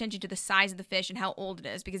to pay attention to the size of the fish and how old it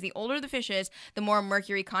is, because the older the fish is, the more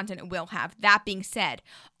mercury content it will have. That being said,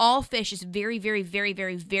 all fish is very, very, very,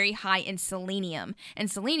 very, very high in selenium,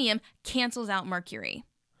 and selenium cancels out mercury.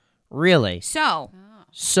 Really? So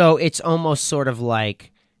So it's almost sort of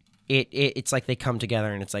like it's like they come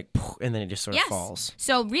together and it's like, poof, and then it just sort of falls.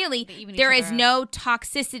 So really, They even each there other is out. no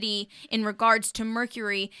toxicity in regards to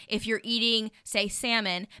mercury if you're eating, say,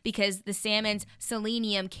 salmon, because the salmon's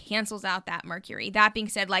selenium cancels out that mercury. That being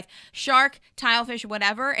said, like shark, tilefish,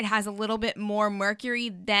 whatever, it has a little bit more mercury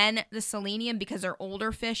than the selenium because they're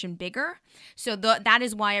older fish and bigger. So that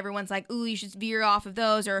is why everyone's like, ooh, you should veer off of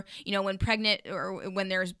those. Or, when pregnant or when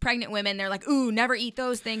there's pregnant women, they're like, ooh, never eat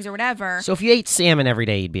those things or whatever. So if you ate salmon every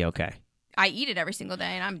day, you'd be okay. I eat it every single day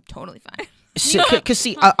and I'm totally fine. Because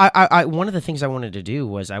see, I one of the things I wanted to do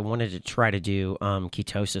was I wanted to try to do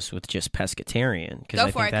ketosis with just pescatarian. Go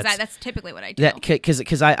for it, because that's typically what I do.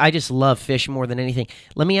 Because I just love fish more than anything.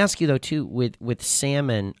 Let me ask you though too, with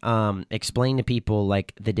salmon, explain to people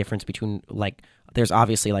like the difference between like there's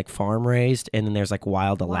obviously like farm raised and then there's like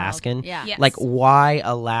wild Alaskan. Yeah. Yes. Like why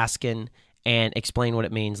Alaskan, and explain what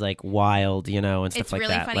it means like wild, and stuff It's like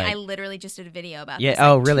really that. funny. Like, I literally just did a video about Yeah, this.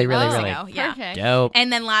 oh, like, really, 2 really, weeks really? ago. Yeah. Perfect. dope.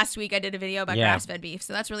 And then last week I did a video about Yeah. grass-fed beef,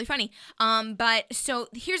 so that's really funny. But so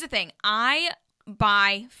here's the thing. I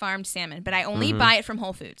buy farmed salmon, but I only buy it from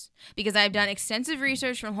Whole Foods because I've done extensive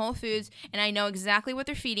research from Whole Foods and I know exactly what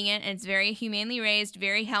they're feeding it, and it's very humanely raised,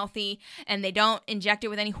 very healthy, and they don't inject it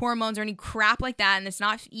with any hormones or any crap like that, and it's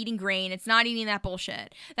not eating grain, it's not eating that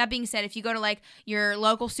bullshit. That being said, if you go to like your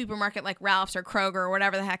local supermarket like Ralph's or Kroger or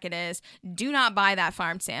whatever the heck it is, do not buy that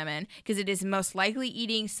farmed salmon because it is most likely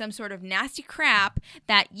eating some sort of nasty crap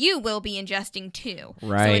that you will be ingesting too.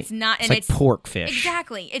 Right. So it's not, It's and like pork fish.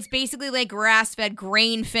 Exactly. It's basically like grass-fed,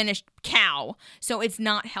 grain-finished cow. So it's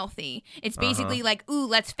not healthy. It's basically like, ooh,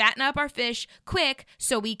 let's fatten up our fish quick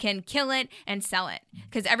so we can kill it and sell it.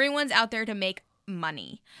 Because everyone's out there to make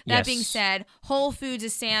money. That Yes. being said, Whole Foods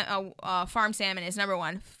is farm salmon is number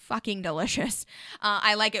 1. Fucking delicious.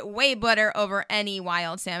 I like it way better over any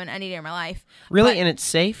wild salmon any day of my life. Really, But- and it's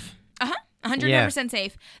safe. 100%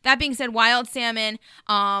 safe. That being said, wild salmon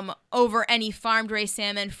over any farmed raised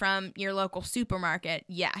salmon from your local supermarket,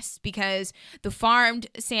 yes, because the farmed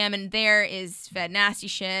salmon there is fed nasty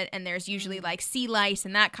shit, and there's usually like sea lice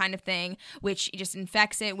and that kind of thing, which just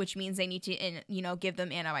infects it, which means they need to give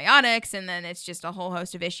them antibiotics, and then it's just a whole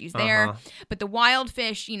host of issues there. But the wild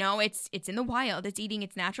fish, it's in the wild, it's eating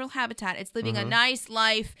its natural habitat, it's living a nice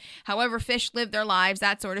life, however fish live their lives,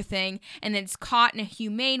 that sort of thing, and then it's caught in a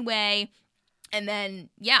humane way. And then,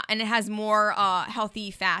 and it has more healthy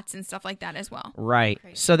fats and stuff like that as well. Right.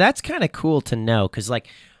 So that's kind of cool to know because,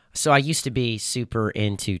 so I used to be super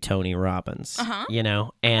into Tony Robbins, and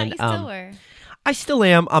You still were. I still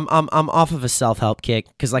am. I'm off of a self-help kick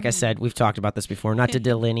because, like I said, we've talked about this before. Not to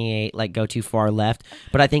delineate, go too far left,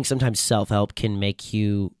 but I think sometimes self-help can make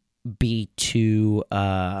you be too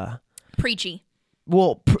Preachy.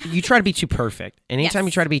 well. You try to be too perfect, and anytime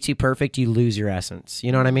Yes. you try to be too perfect, you lose your essence.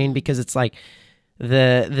 You know what I mean? Because it's like.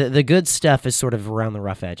 The good stuff is sort of around the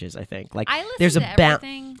rough edges, I think. Like I listen there's to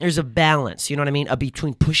everything. there's a balance, you know what I mean?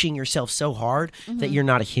 Between pushing yourself so hard that you're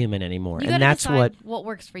not a human anymore. You and gotta that's decide what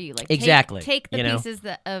works for you. Like Exactly, Take the you know? pieces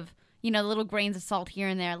of the little grains of salt here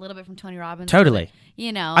and there, a little bit from Tony Robbins. Totally.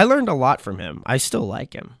 I learned a lot from him. I still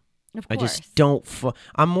like him. Of I course. just don't.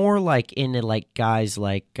 I'm more like into like guys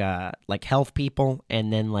like health people,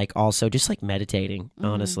 and then like also just like meditating.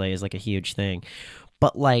 Honestly, is like a huge thing.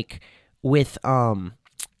 But like with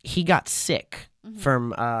he got sick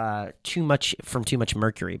from too much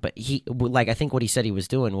mercury. But he like I think what he said he was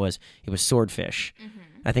doing was swordfish.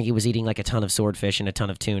 I think he was eating like a ton of swordfish and a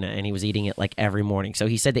ton of tuna, and he was eating it like every morning. So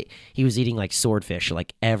he said that he was eating like swordfish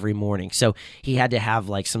like every morning. So he had to have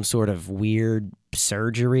like some sort of weird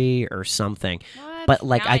surgery or something. What? But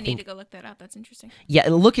like Now I I need think to go look that up. That's interesting. yeah,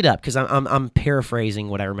 look it up because I'm paraphrasing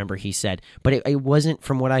what I remember he said, but it wasn't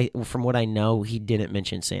from what I know. He didn't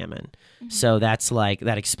mention salmon, so that's like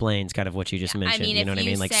that explains kind of what you just mentioned. I mean, you know if what I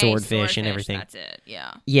mean, like say swordfish and everything. That's it.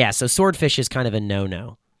 Yeah, Yeah, so swordfish is kind of a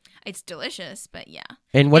no. it's delicious, but yeah,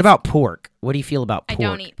 And what about pork? What do you feel about I pork?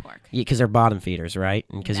 don't eat pork. Yeah, because they're bottom feeders, right?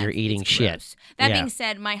 And because you're That's- eating it's shit. gross. That Yeah. being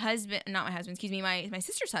said, my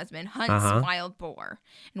sister's husband hunts wild boar,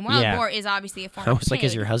 and wild Yeah. boar is obviously a form I of was like,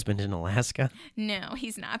 is pig. your husband in Alaska? No,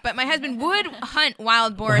 he's not. But my husband would hunt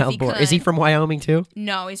wild boar if Wild he boar. could. Is he from Wyoming too?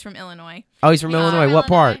 No, he's from Illinois. Oh, he's from Illinois. What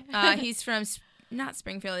part? He's from not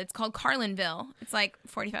Springfield. It's called Carlinville. It's like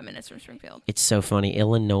 45 minutes from Springfield. It's so funny.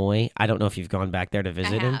 Illinois. I don't know if you've gone back there to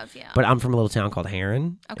visit him. have, yeah. But I'm from a little town called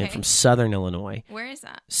Heron. Okay. And from southern Illinois. Where is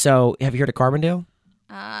that? So have you heard of Carbondale?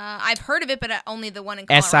 I've heard of it, but only the one in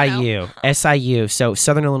Colorado. SIU. So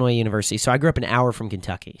Southern Illinois University. So I grew up an hour from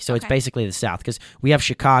Kentucky. So it's Okay. basically the South because we have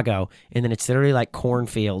Chicago, and then it's literally like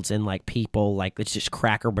cornfields and like people, like it's just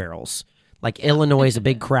Cracker Barrels. Like Illinois is a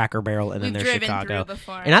big Cracker Barrel, and then We've there's driven Chicago. through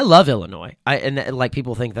before. And I love Illinois. Like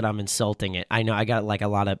people think that I'm insulting it. I know I got like a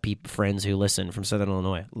lot of friends who listen from Southern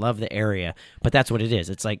Illinois. Love the area, but that's what it is.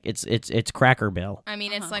 It's like it's Cracker Barrel. I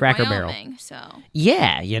mean, it's like Cracker Barrel. Wyoming, so.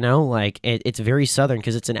 Yeah, like it's very southern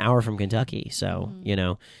because it's an hour from Kentucky. So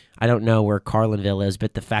I don't know where Carlinville is,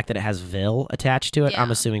 but the fact that it has "ville" attached to it, Yeah. I'm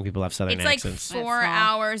assuming people have southern It's like accents. 4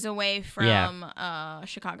 hours away from Yeah.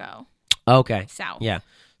 Chicago, Okay, south. yeah.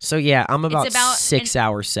 So yeah, I'm about about 6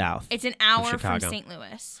 hours south. It's an hour from Chicago. St.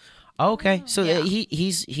 Louis. Okay, so Yeah.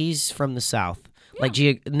 he's from the south, like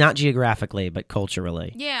not geographically, but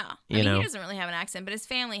culturally. Yeah. You I mean, know? he doesn't really have an accent, but his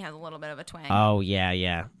family has a little bit of a twang. Oh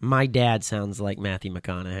yeah. My dad sounds like Matthew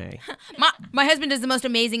McConaughey. My husband does the most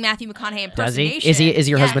amazing Matthew McConaughey Does impersonation. he? Is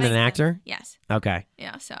your Yes. husband an actor? Yes. Okay.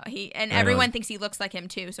 Yeah, so and Right everyone on. thinks he looks like him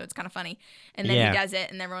too, so it's kind of funny. And then Yeah. he does it,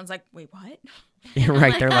 and everyone's like, "Wait, what?" You're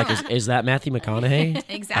right. They're like, is that Matthew McConaughey?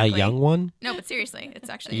 Exactly. A young one? No, but seriously, it's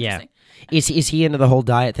actually Yeah. interesting. Is he into the whole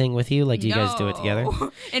diet thing with you? Like, do you guys do it together?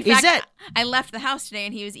 No. In Is fact, that- I left the house today,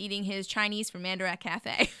 and he was eating his Chinese from Mandarin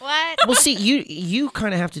Cafe. What? Well, see, you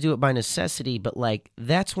kind of have to do it by necessity, but like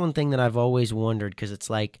that's one thing that I've always wondered because it's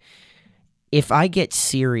like if I get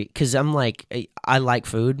serious, because I'm like I like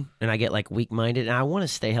food and I get like weak minded and I want to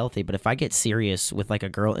stay healthy, but if I get serious with like a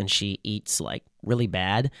girl and she eats like really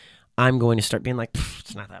bad, I'm going to start being like,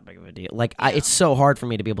 it's not that big of a deal. Like it's so hard for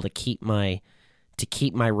me to be able to keep my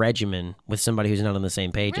regimen with somebody who's not on the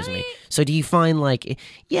same page as me. Really? So do you find like,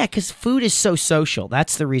 yeah, because food is so social.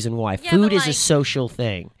 That's the reason why. Yeah, Food but, is a like, social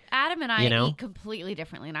thing. Adam and I You know? eat completely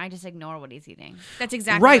differently, and I just ignore what he's eating. That's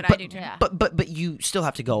exactly Right, what but, I do too. Yeah. but you still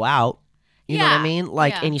have to go out. You know what I Yeah, mean?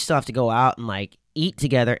 Like, yeah. and you still have to go out and like eat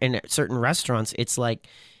together. And at certain restaurants, it's like,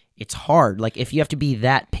 it's hard. Like, if you have to be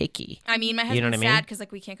that picky, I mean, my husband's You know what I mean? sad because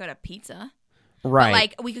like we can't go to pizza. right? But,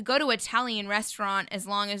 like we could go to an Italian restaurant as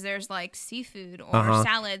long as there's like seafood or Uh-huh.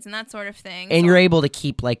 salads and that sort of thing. and So- you're able to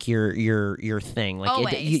keep like your thing. Like,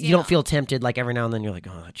 Always, you yeah. don't feel tempted. Like every now and then, you're like,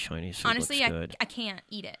 oh, that Chinese food honestly, looks good. I can't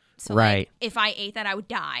eat it. So Right. like, if I ate that, I would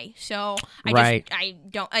die. So Right. I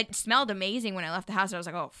don't. It smelled amazing when I left the house. I was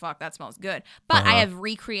like, oh fuck, that smells good. But Uh-huh. I have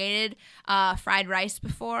recreated fried rice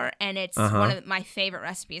before, and it's one of my favorite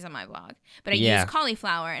recipes on my blog. But I Yeah. used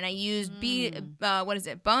cauliflower and I used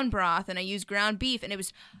bone broth, and I used ground beef, and it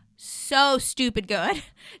was so stupid good.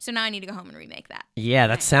 So now I need to go home and remake that. Yeah,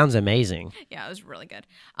 that sounds amazing. Yeah, it was really good.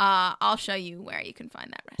 I'll show you where you can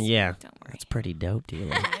find that recipe. Yeah, Don't worry. that's pretty dope,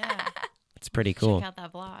 dealer. Yeah. It's pretty cool. Check out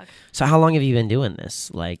that vlog. So how long have you been doing this?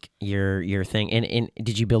 Like your thing, and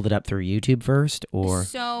did you build it up through YouTube first, or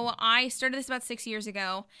So I started this about 6 years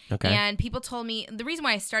ago. Okay. And people told me, the reason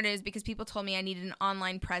why I started is because people told me I needed an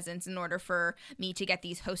online presence in order for me to get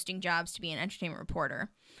these hosting jobs to be an entertainment reporter.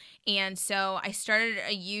 And so I started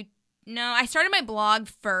I started my blog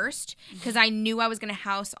first because I knew I was going to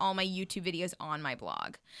house all my YouTube videos on my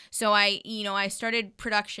blog. So I started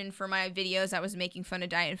production for my videos. I was making fun of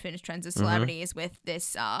diet and fitness trends of celebrities with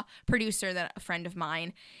this producer, that a friend of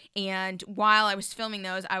mine. And while I was filming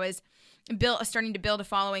those, I was starting to build a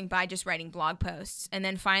following by just writing blog posts. And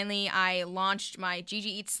then finally I launched my Gigi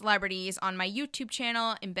Eats Celebrities on my YouTube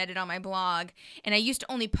channel, embedded on my blog. And I used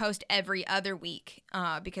to only post every other week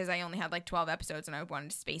because I only had like 12 episodes and I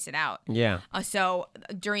wanted to space it out. Yeah. So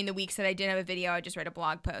during the weeks that I didn't have a video, I just write a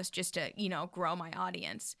blog post just to, grow my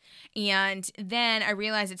audience. And then I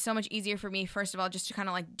realized it's so much easier for me, first of all, just to kind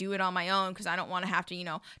of like do it on my own because I don't want to have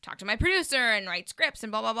to, talk to my producer and write scripts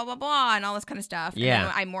and blah, blah, blah, blah, blah, and all this kind of stuff. Yeah. And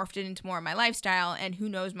then I morphed it into more of my lifestyle, and who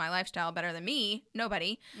knows my lifestyle better than me?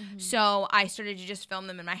 Nobody. So I started to just film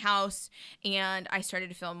them in my house, and I started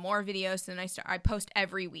to film more videos, and I post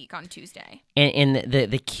every week on Tuesday. And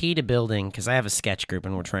the key to building, because I have a sketch group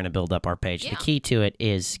and we're trying to build up our page, the key to it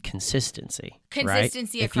is consistency.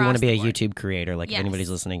 Consistency right? across If you want to be the a board. YouTube creator, like Yes. if anybody's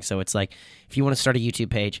listening. So it's like, if you want to start a YouTube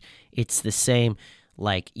page, it's the same.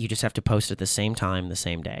 Like, you just have to post at the same time, the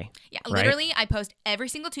same day. Yeah, right? literally, I post every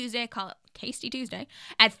single Tuesday. I call it Tasty Tuesday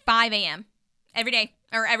at 5 a.m. every day,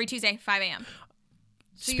 or every Tuesday, 5 a.m.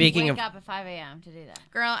 So Speaking you of wake up at 5 a.m. to do that.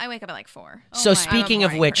 Girl, I wake up at like 4. Oh So my- speaking I'm a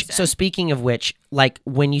of morning which, person. like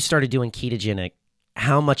when you started doing ketogenic,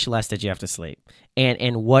 how much less did you have to sleep?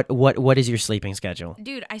 And what is your sleeping schedule?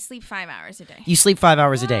 Dude, I sleep 5 hours a day. You sleep 5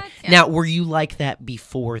 hours a day. What? Yeah. Now, were you like that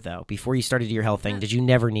before though? Before you started your health thing, did you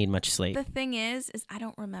never need much sleep? The thing is I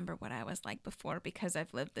don't remember what I was like before because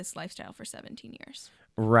I've lived this lifestyle for 17 years.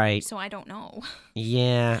 Right. So I don't know.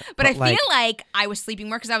 Yeah. But I feel like I was sleeping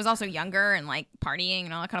more because I was also younger and like partying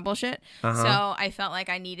and all that kind of bullshit. Uh-huh. So I felt like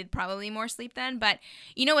I needed probably more sleep then. But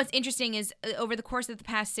what's interesting is over the course of the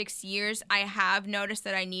past 6 years, I have noticed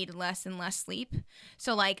that I need less and less sleep.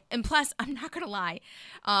 So and plus, I'm not going to lie.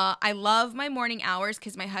 I love my morning hours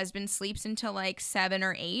because my husband sleeps until like 7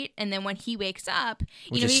 or 8. And then when he wakes up,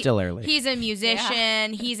 Which is still early. He's a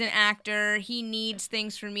musician. He's an actor. He needs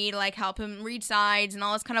things from me to like help him read sides and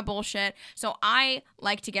all this kind of bullshit. So I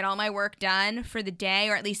like to get all my work done for the day,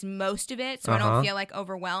 or at least most of it, so I don't feel like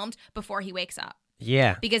overwhelmed before he wakes up.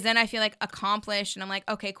 Yeah. Because then I feel like accomplished and I'm like,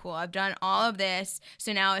 okay, cool. I've done all of this.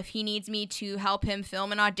 So now if he needs me to help him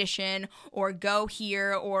film an audition or go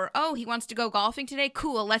here, or, he wants to go golfing today,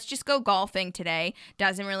 cool. Let's just go golfing today.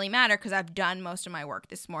 Doesn't really matter because I've done most of my work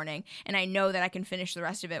this morning. And I know that I can finish the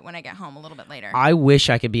rest of it when I get home a little bit later. I wish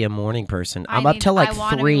I could be a morning person. I'm up till like I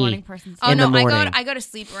want to be a 3 morning person. Oh in no, the morning. I go to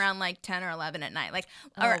sleep around like 10 or 11 at night. Like,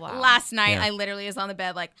 Oh, wow. last night Yeah. I literally was on the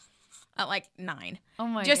bed like at like 9. Oh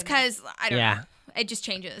my Just goodness. because I don't Yeah. know. It just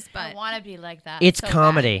changes. I But want to be like that. It's so bad.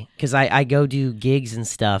 comedy because I go do gigs and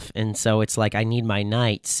stuff, and so it's like I need my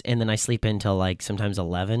nights, and then I sleep until like sometimes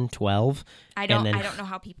 11, 12. I don't and then, I don't know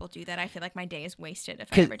how people do that. I feel like my day is wasted if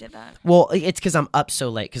I ever did that. Well, it's because I'm up so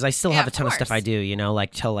late because I still Yeah, have a of ton of stuff I course. do,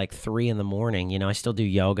 like till like 3 in the morning. I still do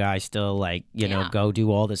yoga. I still like, Yeah. go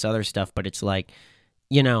do all this other stuff. But it's like,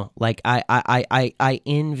 like I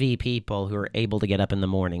envy people who are able to get up in the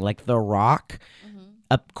morning. Like The Rock,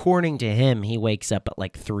 according to him, he wakes up at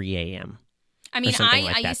like 3 a.m. I mean, something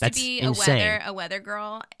like I that. used That's to be insane. a weather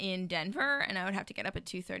girl in Denver, and I would have to get up at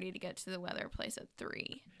 2:30 to get to the weather place at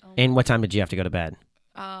 3. And what time did you have to go to bed?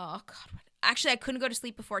 Oh God! Actually, I couldn't go to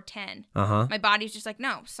sleep before 10. Uh-huh. My body's just like,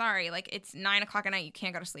 no, sorry, like it's 9 o'clock at night. You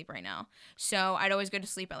can't go to sleep right now. So I'd always go to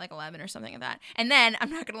sleep at like 11 or something like that. And then I'm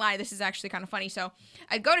not gonna lie, this is actually kind of funny. So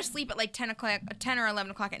I'd go to sleep at like 10 or 11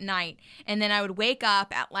 o'clock at night, and then I would wake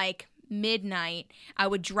up at like midnight. I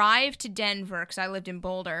would drive to Denver because I lived in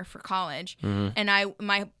Boulder for college, and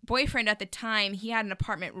my boyfriend at the time, he had an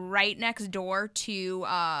apartment right next door to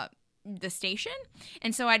the station,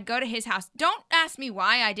 and so I'd go to his house. Don't ask me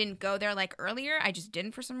why I didn't go there like earlier. I just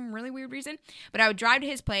didn't for some really weird reason. But I would drive to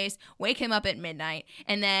his place, wake him up at midnight,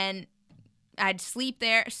 and then I'd sleep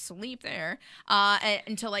there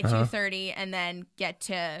until like 2:30, and then get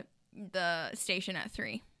to the station at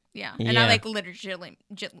 3. Yeah. And I Yeah. like literally,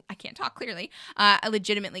 I can't talk clearly. I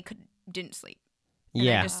legitimately didn't sleep. And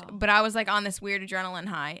Yeah. but I was like on this weird adrenaline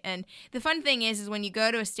high. And the fun thing is when you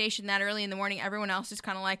go to a station that early in the morning, everyone else is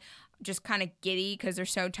kind of like, just kind of giddy because they're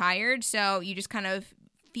so tired. So you just kind of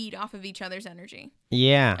feed off of each other's energy.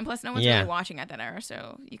 Yeah. And plus no one's Yeah. really watching at that hour.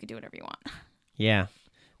 So you could do whatever you want. Yeah.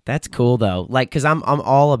 That's cool though. Like, cause I'm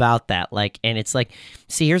all about that. Like, and it's like,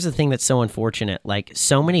 see, here's the thing that's so unfortunate. Like,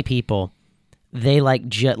 so many people, they like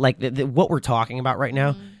what we're talking about right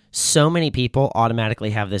now. So many people automatically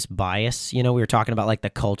have this bias. We were talking about like the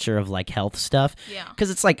culture of like health stuff. Yeah. Cause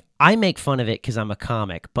it's like I make fun of it because I'm a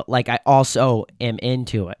comic, but like I also am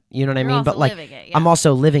into it. You know what I You're mean? also But like living it, yeah. I'm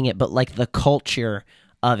also living it. But like the culture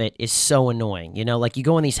of it is so annoying. Like you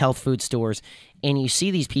go in these health food stores and you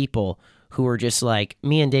see these people who are just like,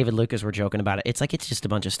 me and David Lucas were joking about it. It's like, it's just a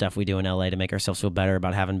bunch of stuff we do in LA to make ourselves feel better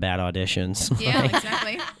about having bad auditions. Yeah,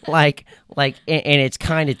 exactly. And it's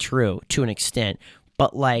kind of true to an extent,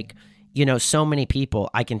 but like, you know, so many people,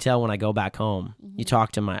 I can tell when I go back home, I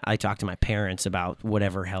talk to my parents about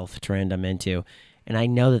whatever health trend I'm into, and I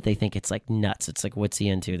know that they think it's like nuts. It's like, what's he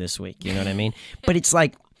into this week? You know what I mean? But it's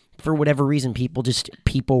like, for whatever reason,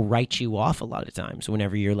 people write you off a lot of times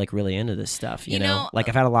whenever you're like really into this stuff. You know, like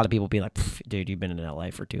I've had a lot of people be like, "Dude, you've been in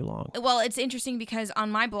LA for too long." Well, it's interesting because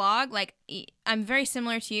on my blog, like I'm very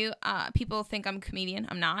similar to you. People think I'm a comedian.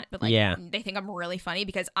 I'm not, but like they think I'm really funny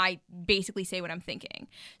because I basically say what I'm thinking.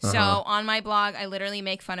 So on my blog, I literally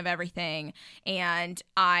make fun of everything, and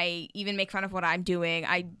I even make fun of what I'm doing.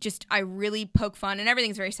 I really poke fun, and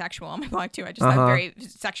everything's very sexual on my blog too. I just have very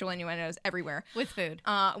sexual innuendos everywhere with food.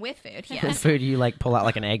 With food, yes. With food, you like pull out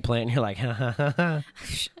like an eggplant, and you're like, ha ha ha ha.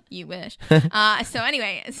 You wish. So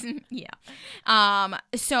anyway, yeah.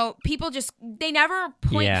 So people they never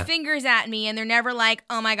point fingers at me, and they're never like,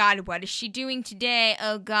 oh my God, what is she doing today?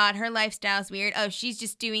 Oh God, her lifestyle's weird. Oh, she's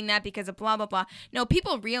just doing that because of blah, blah, blah. No,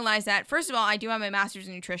 people realize that. First of all, I do have my master's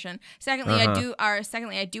in nutrition. Secondly,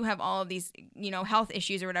 I do have all of these, you know, health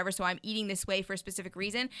issues or whatever. So I'm eating this way for a specific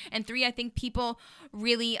reason. And 3, I think people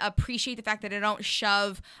really appreciate the fact that I don't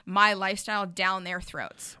shove my lifestyle down their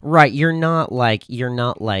throats. Right. You're not like,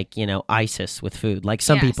 you know, ISIS with food. Like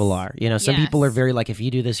some people are, you know, some people are very like, if you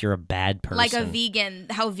do this, you're a bad person. Like a vegan,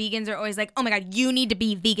 how vegans are always like, oh my God, you need to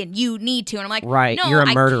be vegan. You need to. And I'm like, right, no, you're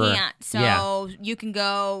a murderer. I can't. So you can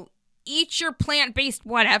go eat your plant-based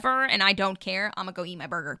whatever, and I don't care. I'm going to go eat my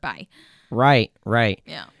burger. Bye. Right.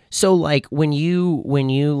 Yeah. So like when you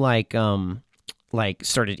like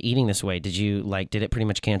started eating this way, did it pretty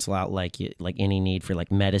much cancel out like any need for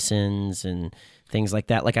like medicines and things like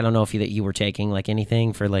that? Like, I don't know if you were taking like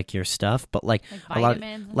anything for like your stuff, but like a lot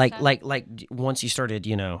of, like once you started,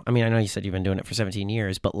 you know, I mean, I know you said you've been doing it for 17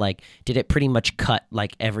 years, but like, did it pretty much cut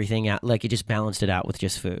like everything out? Like it just balanced it out with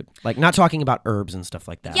just food? Like not talking about herbs and stuff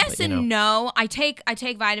like that. Yes, but, and no. I take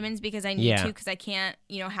vitamins because I need to, because I can't,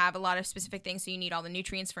 you know, have a lot of specific things. So you need all the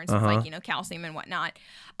nutrients, for instance, like, you know, calcium and whatnot.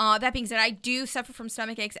 That being said, I do suffer from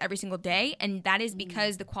stomach aches every single day, and that is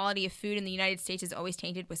because the quality of food in the United States is always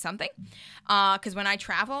tainted with something. Because when I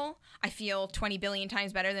travel, I feel 20 billion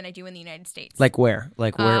times better than I do in the United States. Like where?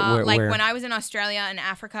 Like where? Like when I was in Australia and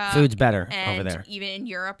Africa. Food's better and over there. Even in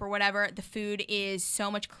Europe or whatever, the food is so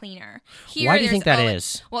much cleaner. Here, why do you think that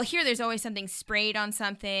is? Well, here there's always something sprayed on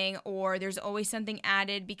something, or there's always something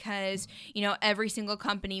added because, you know, every single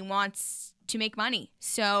company wants to make money.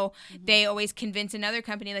 So they always convince another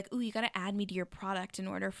company like, ooh, you got to add me to your product in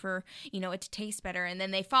order for, you know, it to taste better. And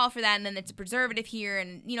then they fall for that. And then it's a preservative here.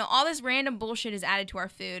 And, you know, all this random bullshit is added to our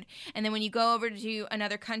food. And then when you go over to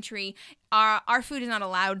another country, our food is not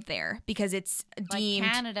allowed there because it's deemed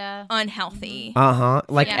Canada. Unhealthy.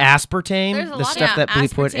 Like aspartame, the stuff that we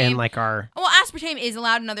put in like our... Well, aspartame is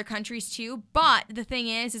allowed in other countries too. But the thing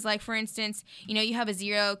is like, for instance, you know, you have a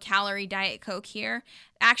 0-calorie Diet Coke here.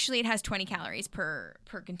 Actually, it has 20 calories per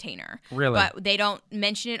container. Really? But they don't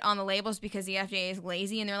mention it on the labels because the FDA is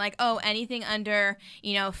lazy, and they're like, oh, anything under,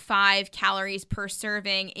 you know, 5 calories per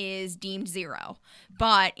serving is deemed 0.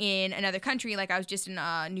 But in another country, like I was just in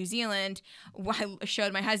New Zealand, I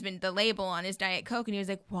showed my husband the label on his Diet Coke, and he was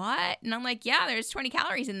like, what? And I'm like, yeah, there's 20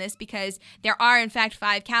 calories in this because there are, in fact,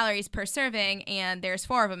 5 calories per serving, and there's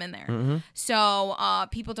 4 of them in there. So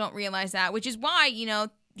people don't realize that, which is why, you know,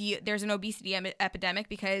 there's an obesity epidemic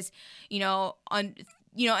because, you know,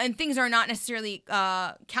 and things are not necessarily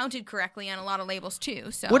counted correctly on a lot of labels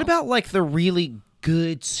too. So what about like the really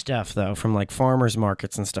good stuff though from like farmers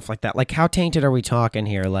markets and stuff like that? Like how tainted are we talking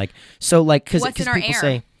here? Like so like because people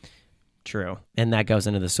say true, and that goes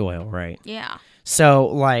into the soil, right? Yeah. So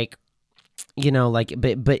like, you know, like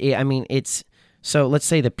but I mean it's. So let's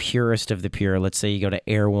say the purest of the pure. Let's say you go to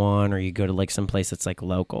Air One or you go to like some place that's like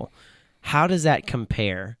local. How does that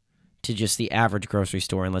compare to just the average grocery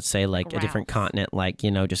store and let's say like a different continent, like,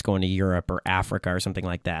 you know, just going to Europe or Africa or something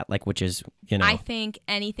like that, like, which is, you know. I think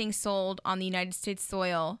anything sold on the United States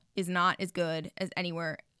soil is not as good as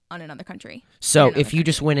anywhere on another country. So if you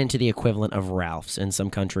just went into the equivalent of Ralph's in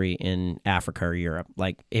some country in Africa or Europe,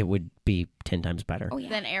 like it would be 10 times better. Oh, yeah.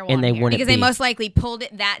 Than Air One. And they wouldn't because they most likely pulled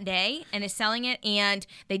it that day and is selling it, and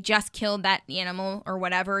they just killed that animal or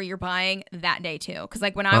whatever you're buying that day too. Because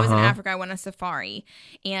like when I was in Africa, I went on safari,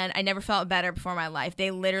 and I never felt better before my life. They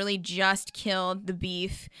literally just killed the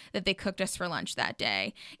beef that they cooked us for lunch that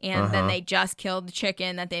day, and then they just killed the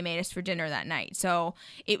chicken that they made us for dinner that night. So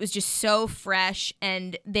it was just so fresh,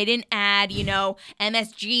 and they didn't add, you know,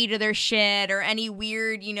 MSG to their shit or any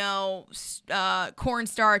weird, you know,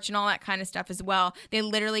 cornstarch and all that kind of stuff as well. They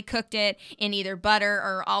literally cooked it in either butter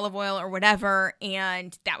or olive oil or whatever,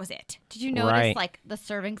 and that was it. Did you notice Right. like the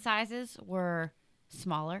serving sizes were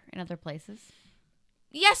smaller in other places?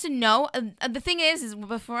 Yes and no. The thing is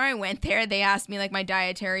before I went there, they asked me like my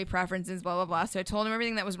dietary preferences, blah, blah, blah. So I told them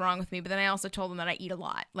everything that was wrong with me. But then I also told them that I eat a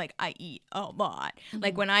lot. Like I eat a lot.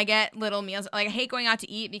 Like when I get little meals, like I hate going out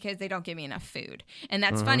to eat because they don't give me enough food. And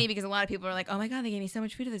that's funny because a lot of people are like, oh my God, they gave me so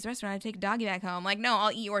much food at this restaurant. I take a doggy back home. Like, no,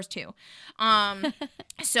 I'll eat yours too.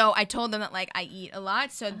 So I told them that like I eat a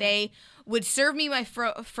lot. So they would serve me my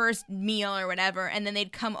first meal or whatever. And then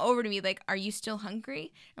they'd come over to me like, are you still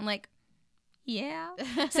hungry? I'm like, yeah.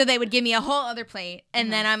 So they would give me a whole other plate.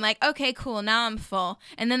 And then I'm like, okay, cool. Now I'm full.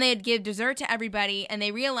 And then they'd give dessert to everybody. And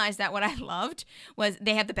they realized that what I loved was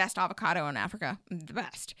they have the best avocado in Africa. The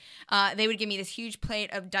best. They would give me this huge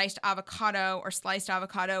plate of diced avocado or sliced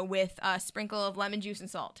avocado with a sprinkle of lemon juice and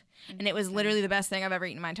salt. And it was literally the best thing I've ever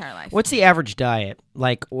eaten in my entire life. What's the average diet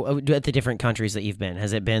like at the different countries that you've been?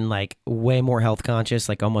 Has it been like way more health conscious,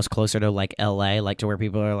 like almost closer to like LA, like to where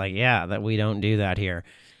people are like, yeah, that we don't do that here?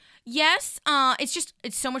 Yes.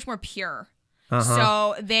 It's so much more pure.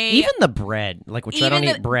 So they even the bread, like which I don't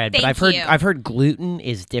eat bread, but I've heard gluten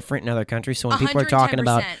is different in other countries. So when people are talking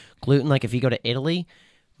about gluten, like if you go to Italy,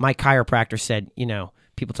 my chiropractor said,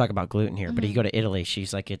 people talk about gluten here, but if you go to Italy,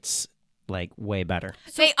 she's like, it's like way better.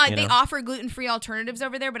 They offer gluten-free alternatives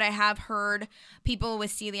over there, but I have heard people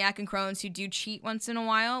with celiac and Crohn's who do cheat once in a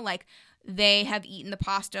while, like they have eaten the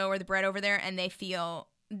pasta or the bread over there and they feel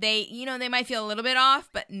they might feel a little bit off,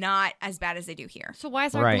 but not as bad as they do here. So why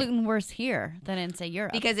is our gluten worse here than in, say,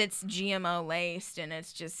 Europe? Because it's GMO laced and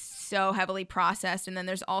it's just so heavily processed. And then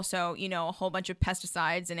there's also, a whole bunch of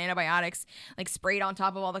pesticides and antibiotics like sprayed on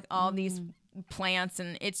top of all these plants.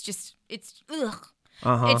 And it's ugh.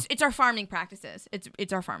 It's our farming practices.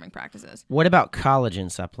 It's our farming practices. What about collagen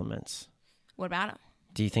supplements? What about them?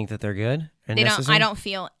 Do you think that they're good? I don't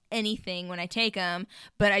feel anything when I take them,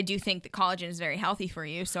 but I do think that collagen is very healthy for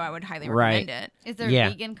you, so I would highly recommend it. Is there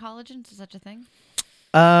vegan collagen? Is such a thing?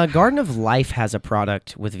 Garden of Life has a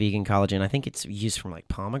product with vegan collagen. I think it's used from like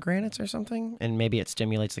pomegranates or something, and maybe it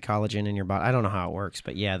stimulates the collagen in your body. I don't know how it works,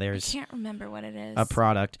 but yeah, I can't remember what it is. A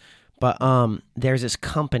product. But there's this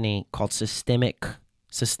company called Systemic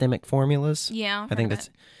Formulas. Yeah. I think that's...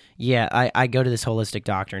 Yeah, I go to this holistic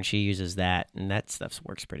doctor, and she uses that, and that stuff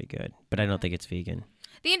works pretty good. But I don't think it's vegan.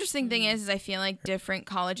 The interesting thing is I feel like different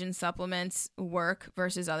collagen supplements work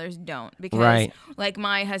versus others don't. Because, like,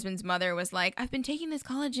 my husband's mother was like, I've been taking this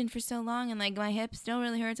collagen for so long, and, like, my hips don't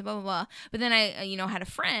really hurt, so blah, blah, blah. But then I, had a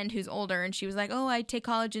friend who's older, and she was like, oh, I take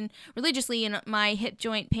collagen religiously, and my hip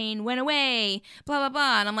joint pain went away, blah, blah,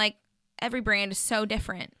 blah. And I'm like, every brand is so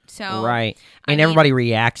different. So and everybody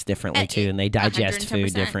reacts differently too, and they digest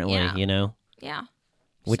food differently. Yeah,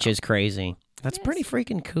 which is crazy. That's pretty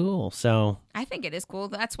freaking cool. So I think it is cool.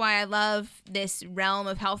 That's why I love this realm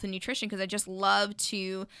of health and nutrition, because I just love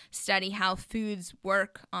to study how foods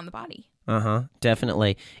work on the body.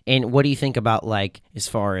 Definitely. And what do you think about like as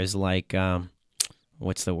far as like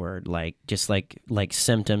what's the word? Like just like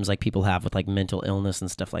symptoms like people have with like mental illness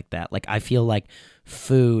and stuff like that. Like I feel like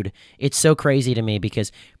food, it's so crazy to me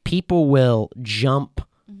because people will jump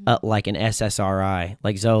like an SSRI,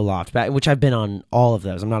 like Zoloft, which I've been on all of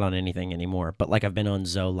those. I'm not on anything anymore, but like I've been on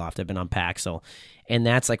Zoloft, I've been on Paxil, and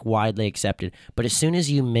that's like widely accepted. But as soon as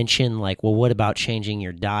you mention like, well, what about changing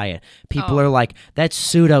your diet? People are like, that's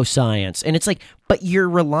pseudoscience. And it's like, but you're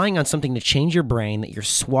relying on something to change your brain that you're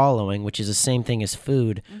swallowing, which is the same thing as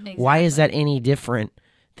food. Exactly. Why is that any different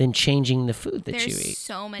than changing the food that you eat? There's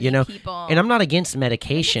so many people. And I'm not against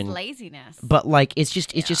medication. It's laziness. But like it's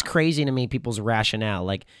just crazy to me, people's rationale.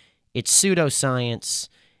 Like it's pseudoscience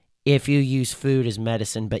if you use food as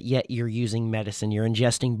medicine, but yet you're using medicine. You're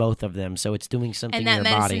ingesting both of them, so it's doing something in your body. And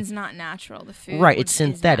that medicine's not natural. The food it's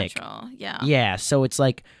synthetic. Is natural. Yeah. Yeah, so it's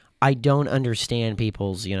like I don't understand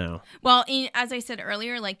people's, Well, as I said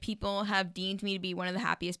earlier, like people have deemed me to be one of the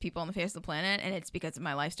happiest people on the face of the planet, and it's because of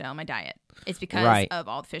my lifestyle, my diet. It's because of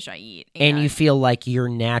all the fish I eat. And you feel like you're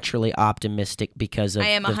naturally optimistic because of I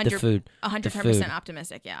am the food. 110%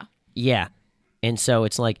 optimistic, yeah. Yeah. And so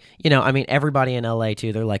it's like, I mean, everybody in LA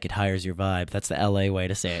too, they're like, it hires your vibe. That's the LA way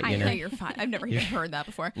to say it, hire your vibe. I've never even heard that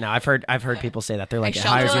before. No, I've heard people say that. They're like, it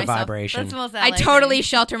hires your vibration. That's the most LA I totally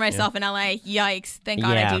shelter myself in LA. Yikes. Thank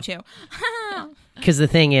God I do too. Because the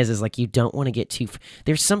thing is like you don't want to get too.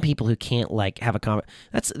 There's some people who can't like have a comment.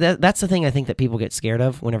 That's the thing I think that people get scared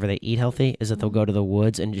of whenever they eat healthy is that they'll go to the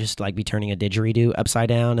woods and just like be turning a didgeridoo upside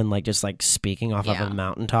down and like just like speaking off of a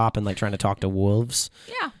mountaintop and like trying to talk to wolves.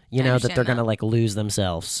 Yeah. That they're gonna like lose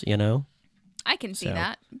themselves. I can see So,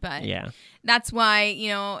 that, but Yeah. that's why,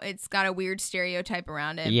 it's got a weird stereotype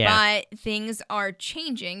around it. Yeah. But things are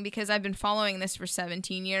changing because I've been following this for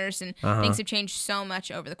 17 years and things have changed so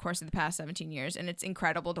much over the course of the past 17 years. And it's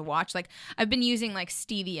incredible to watch. Like, I've been using like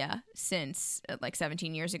stevia since like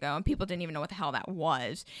 17 years ago, and people didn't even know what the hell that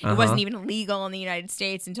was. It wasn't even legal in the United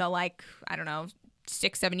States until like, I don't know,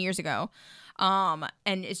 6-7 years ago. And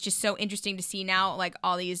it's just so interesting to see now, like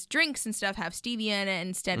all these drinks and stuff have stevia in it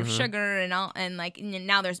instead of sugar, and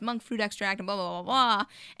now there's monk fruit extract and blah blah blah blah,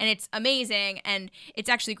 and it's amazing, and it's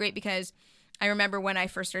actually great because I remember when I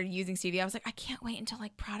first started using stevia, I was like, I can't wait until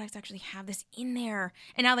like products actually have this in there,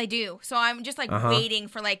 and now they do. So I'm just like waiting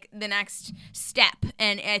for like the next step,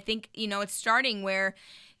 and I think it's starting where.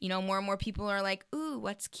 More and more people are like, ooh,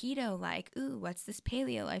 what's keto like? Ooh, what's this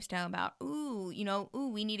paleo lifestyle about? Ooh,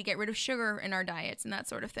 we need to get rid of sugar in our diets and that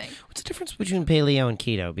sort of thing. What's the difference between paleo and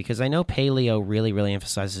keto? Because I know paleo really, really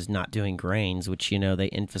emphasizes not doing grains, which, they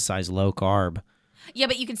emphasize low carb. Yeah,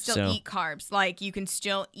 but you can still eat carbs. Like, you can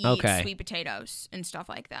still eat sweet potatoes and stuff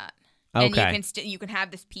like that. Okay. And you can have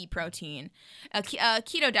this pea protein.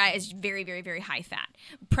 Keto diet is very, very, very high fat.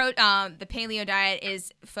 The paleo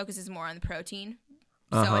diet focuses more on the protein.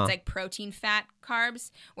 So it's like protein, fat,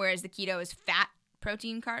 carbs, whereas the keto is fat,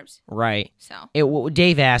 protein, carbs. Right. So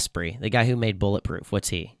Dave Asprey, the guy who made Bulletproof, what's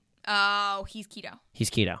he? Oh, he's keto. He's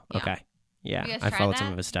keto. Yeah. Okay. Yeah, You guys I tried followed that?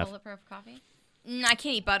 some of his stuff. Bulletproof coffee. I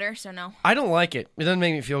can't eat butter, so no. I don't like it. It doesn't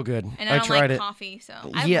make me feel good. And I don't tried like it. coffee, so.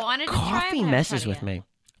 I wanted to try it, coffee but I haven't messes tried it with yet. me.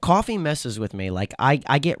 Coffee messes with me. Like I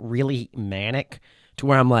get really manic to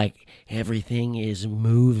where I'm like, everything is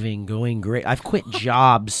moving, going great. I've quit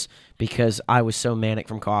jobs because I was so manic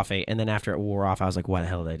from coffee, and then after it wore off, I was like, why the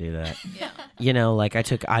hell did I do that? Yeah. Like I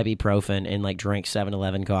took ibuprofen and like drank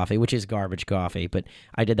 7-Eleven coffee, which is garbage coffee, but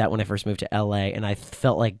I did that when I first moved to LA, and I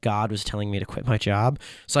felt like God was telling me to quit my job.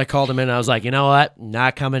 So I called him in and I was like, you know what?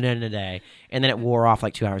 Not coming in today. And then it wore off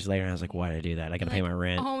like 2 hours later, and I was like, why did I do that? I got to pay my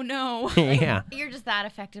rent. Oh, no. Yeah. You're just that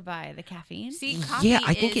affected by the caffeine. See, coffee Yeah,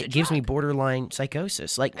 I think is it a gives me drug. borderline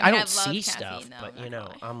psychosis. Like, I I mean, don't I love see caffeine, stuff, though, but, not gonna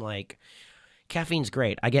lie. I'm like, caffeine's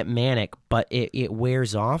great. I get manic, but it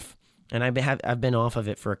wears off, and I've been off of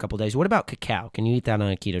it for a couple days. What about cacao? Can you eat that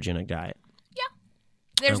on a ketogenic diet?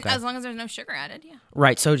 Okay. As long as there's no sugar added, yeah.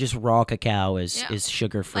 Right, so just raw cacao is Yeah.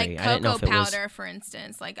 sugar-free. Like I didn't know cocoa if it was... powder, for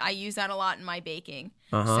instance. Like, I use that a lot in my baking.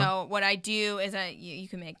 Uh-huh. So what I do is you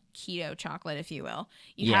can make keto chocolate, if you will.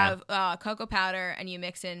 You Yeah. have cocoa powder, and you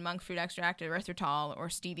mix in monk fruit extract, erythritol, or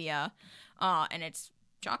stevia, and it's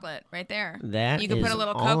chocolate right there. That you could put is a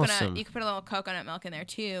little awesome. coconut. You could put a little coconut milk in there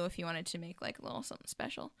too, if you wanted to make like a little something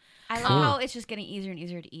special. I Cool. love how it's just getting easier and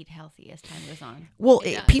easier to eat healthy as time goes on. Well,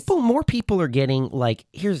 It does. more people are getting, like,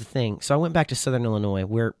 here's the thing. So I went back to Southern Illinois,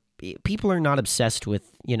 where people are not obsessed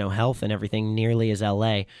with, health and everything nearly as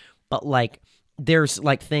LA, but like there's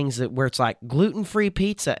like things where it's like gluten-free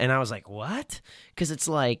pizza, and I was like, what? Because it's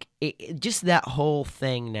like just that whole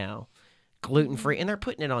thing now. Gluten-free, and they're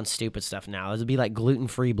putting it on stupid stuff now. It'd be like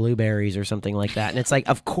gluten-free blueberries or something like that. And it's like,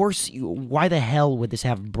 of course, why the hell would this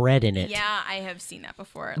have bread in it? Yeah, I have seen that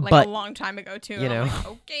before, like But, a long time ago too. you I'm know, like,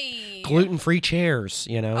 okay. Gluten-free chairs,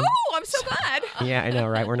 Oh, I'm so glad. Yeah, I know,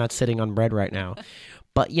 right? We're not sitting on bread right now.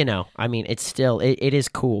 But, I mean, it's still, it is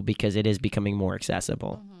cool because it is becoming more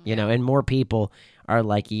accessible, and more people are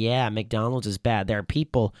like, yeah, McDonald's is bad. There are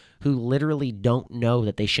people who literally don't know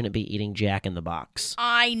that they shouldn't be eating Jack in the Box.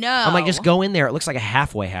 I know. I'm like, just go in there. It looks like a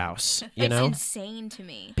halfway house, It's insane to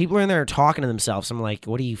me. People are in there talking to themselves. I'm like,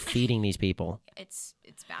 what are you feeding these people? It's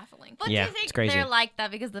baffling. But Yeah, do you think it's crazy. they're like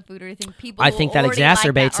that because the food, or do you think people I think that already like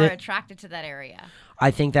exacerbates that it. are attracted to that area? I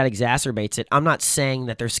think that exacerbates it. I'm not saying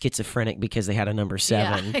that they're schizophrenic because they had a number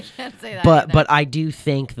 7. Yeah, I can't say that. But either. but I do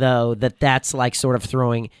think though that that's like sort of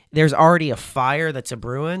throwing. There's already a fire that's a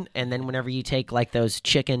brewing, and then whenever you take like those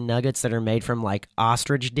chicken nuggets that are made from like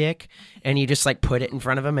ostrich dick, and you just like put it in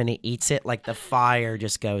front of him and he eats it, like the fire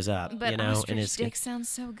just goes up. But ostrich and his dick sounds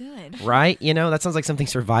so good. right. That sounds like something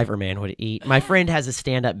Survivor Man would eat. My friend has a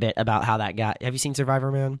stand-up bit about how that guy. Have you seen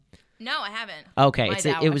Survivor Man? No, I haven't. Okay, My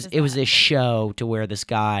dad it was watches that. a show to where this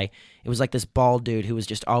guy, it was like this bald dude who was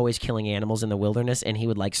just always killing animals in the wilderness, and he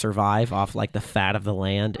would like survive off like the fat of the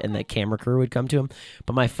land, and the camera crew would come to him.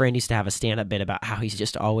 But my friend used to have a stand-up bit about how he's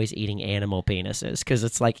just always eating animal penises, because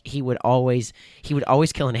it's like he would always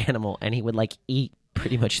kill an animal, and he would like eat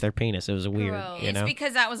pretty much their penis. It was weird, Gross. It's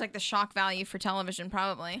because that was like the shock value for television,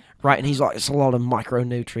 probably. right? And he's like, it's a lot of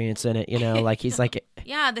micronutrients in it, like he's like.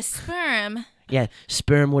 Yeah, the sperm. Yeah,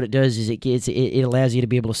 sperm. What it does is it allows you to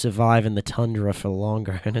be able to survive in the tundra for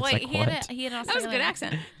longer, and it's Wait, like he what? had an That was a good Australian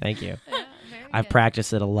accent. Thank you. Yeah, very I've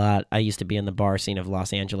practiced it a lot. I used to be in the bar scene of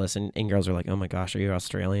Los Angeles, and girls are like, "Oh my gosh, are you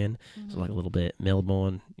Australian?" So like a little bit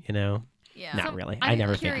Melbourne, you know. Yeah. Not So, really. I'm I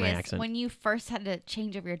never think my curious, accent. When you first had to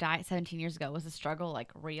change up your diet 17 years ago, was the struggle like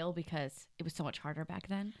real because it was so much harder back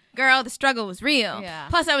then? Girl, the struggle was real. Yeah.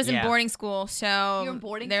 Plus, I was in Yeah. boarding school, so You were in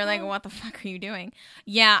boarding they're like, school? "What the fuck are you doing?"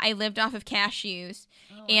 Yeah, I lived off of cashews,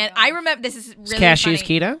 Oh and I remember this is Is really cashews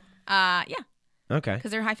funny. keto? Yeah, Okay.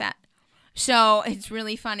 because they're high fat. So it's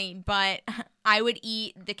really funny, but I would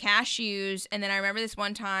eat the cashews, and then I remember this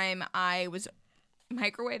one time I was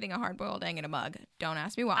microwaving a hard-boiled egg in a mug. Don't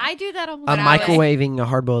ask me why. I do that almost. A I was- microwaving a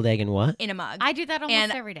hard-boiled egg in what? in a mug. I do that almost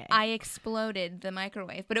And every day. I exploded the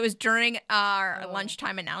microwave, but it was during our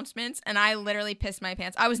lunchtime announcements, and I literally pissed my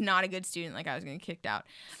pants. I was not a good student, like I was getting kicked out,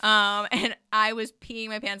 and I was peeing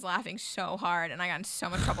my pants laughing so hard, and I got in so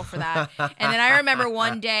much trouble for that. And then I remember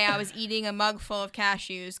one day I was eating a mug full of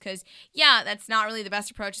cashews because, yeah, that's not really the best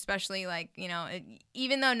approach, especially like, you know,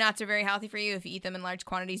 even though nuts are very healthy for you, if you eat them in large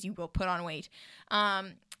quantities, you will put on weight.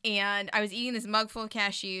 And I was eating this mug full of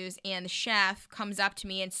cashews, and the chef comes up to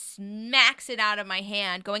me and smacks it out of my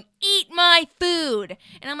hand, going, "Eat my food!"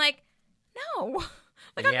 And I'm like, "No,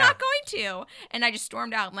 like I'm Yeah. not going to." And I just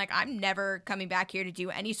stormed out. I'm like, "I'm never coming back here to do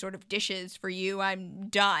any sort of dishes for you. I'm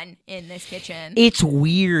done in this kitchen." It's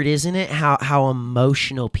weird, isn't it? How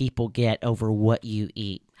emotional people get over what you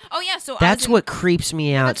eat. Oh yeah, so That's I was in, what creeps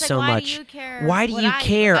me out It's like, so why much. do you care? Why do what you I eat?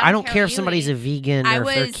 care? Like, I don't care if what you somebody's eat. a vegan I or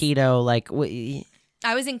if they're was- keto. Like,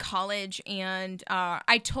 I was in college, and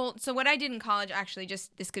so what I did in college, actually,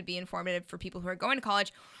 just this could be informative for people who are going to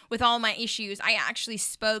college. With all my issues, I actually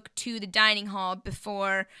spoke to the dining hall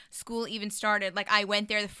before school even started. Like, I went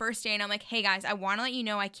there the first day, and I'm like, "Hey guys, I want to let you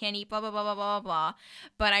know I can't eat blah blah blah blah blah blah,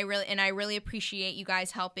 but I really appreciate you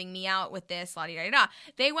guys helping me out with this." La di da da.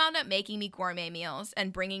 They wound up making me gourmet meals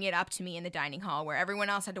and bringing it up to me in the dining hall, where everyone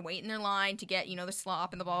else had to wait in their line to get, you know, the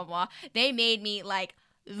slop and the blah blah blah. They made me like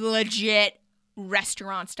legit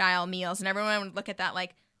restaurant style meals, and everyone would look at that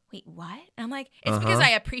like, "Wait, what?" And I'm like, it's because I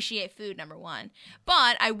appreciate food, number one,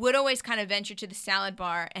 but I would always kind of venture to the salad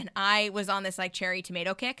bar, and I was on this like cherry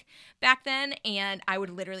tomato kick back then, and I would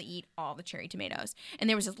literally eat all the cherry tomatoes. And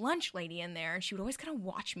there was this lunch lady in there, and she would always kind of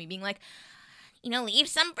watch me being like, "You know, leave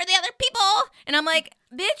some for the other people." And I'm like,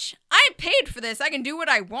 "Bitch, I paid for this. I can do what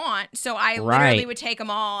I want." So I literally Right. would take them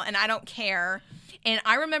all, and I don't care. And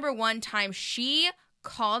I remember one time she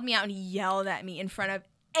called me out and yelled at me in front of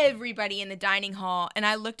everybody in the dining hall. And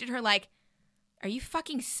I looked at her like, "Are you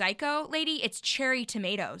fucking psycho, lady? It's cherry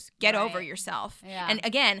tomatoes. Get Right. over yourself." Yeah. And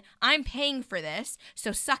again, I'm paying for this,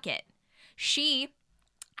 so suck it.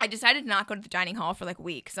 I decided to not go to the dining hall for like a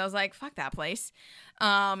week because I was like, fuck that place.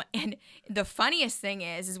 And the funniest thing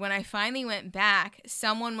is when I finally went back,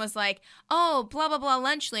 someone was like, "Oh, blah, blah, blah,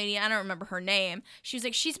 lunch lady." I don't remember her name. She was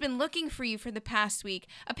like, "She's been looking for you for the past week."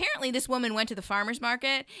 Apparently, this woman went to the farmer's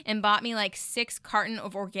market and bought me like 6 cartons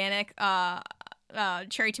of organic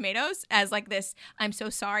cherry tomatoes as like this "I'm so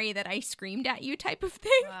sorry that I screamed at you" type of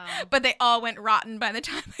thing. Wow. But they all went rotten by the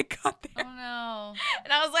time I got there. Oh no.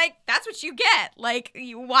 And I was like, "That's what you get. Like,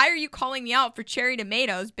 why are you calling me out for cherry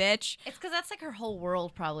tomatoes, bitch?" It's because that's like her whole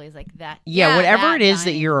world probably is like that. yeah, Yeah, whatever that it is that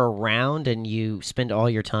dining. you're around and you spend all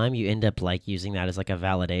your time, you end up like using that as like a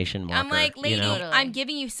validation marker. I'm like, "Lady, you know? Totally. I'm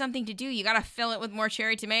giving you something to do. You got to fill it with more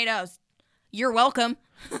cherry tomatoes. You're welcome."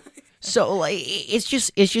 So like, it's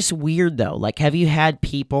just weird though. Like, have you had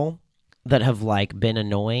people that have like been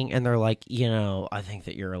annoying and they're like, you know, "I think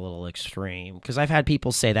that you're a little extreme"? Because I've had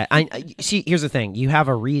people say that. I see. Here's the thing: you have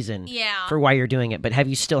a reason Yeah. for why you're doing it, but have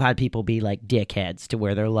you still had people be like dickheads to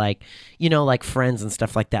where they're like, you know, like friends and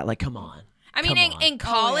stuff like that? Like, come on. I mean, Come on. in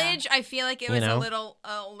college, I feel like it You was know?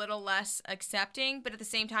 a little less accepting, but at the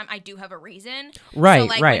same time, I do have a reason. Right, so,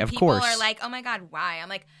 like, right, when of people course. are like, "Oh my god, why?" I'm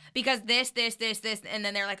like, "Because this, and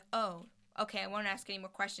then they're like, "Oh, okay, I won't ask any more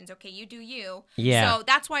questions. Okay, you do you." Yeah. So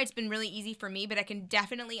that's why it's been really easy for me, but I can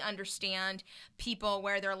definitely understand people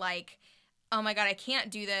where they're like, "Oh my god, I can't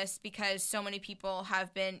do this because so many people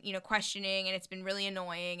have been, you know, questioning, and it's been really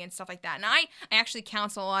annoying and stuff like that." And I actually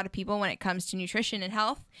counsel a lot of people when it comes to nutrition and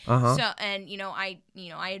health. Uh-huh. So, and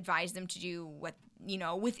I advise them to do what, you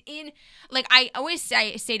know, within, like, I always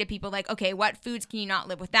say to people like, "Okay, what foods can you not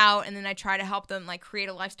live without?" And then I try to help them like create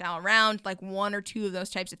a lifestyle around like 1 or 2 of those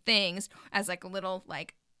types of things as like a little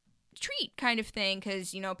like treat kind of thing,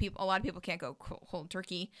 because, you know, a lot of people can't go cold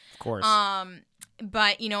turkey. Of course.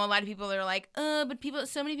 But, you know, a lot of people are like, but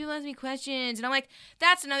so many people ask me questions. And I'm like,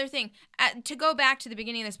 that's another thing. To go back to the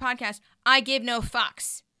beginning of this podcast, I give no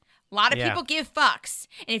fucks. A lot of Yeah. people give fucks.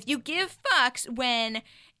 And if you give fucks when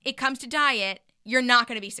it comes to diet, you're not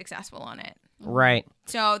going to be successful on it. Right.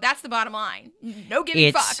 So that's the bottom line. No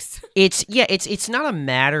giving fucks. It's not a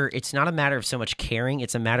matter of so much caring,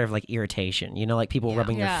 it's a matter of like irritation. You know, like people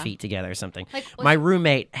rubbing their feet together or something. Like, my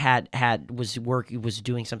roommate was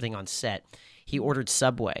doing something on set. He ordered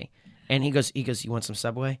Subway and he goes, "You want some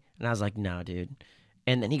Subway?" And I was like, "No, dude."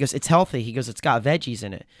 And then he goes, "It's healthy." He goes, "It's got veggies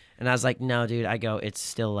in it." And I was like, "No, dude." I go, "It's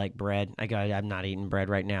still like bread." I go, "I'm not eating bread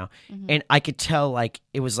right now." And I could tell like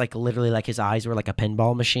it was like literally like his eyes were like a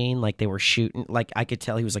pinball machine. Like they were shooting. Like I could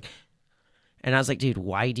tell he was like, and I was like, "Dude,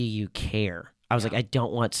 why do you care?" I was like, "I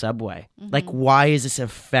don't want Subway. Like, why is this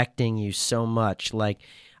affecting you so much?" Like,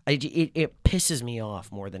 it pisses me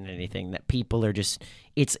off more than anything that people are just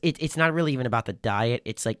it's not really even about the diet.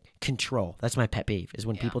 It's like control. That's my pet peeve is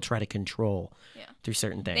when people try to control through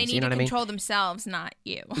certain things. They need you know to what control themselves, not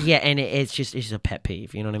you. Yeah, and it's just a pet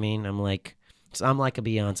peeve. You know what I mean? I'm like a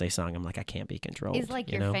Beyonce song. I'm like, I can't be controlled. Is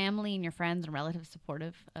like your family and your friends and relatives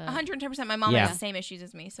supportive? 110%. My mom has the same issues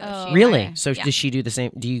as me. So she, really? Okay. So does she do the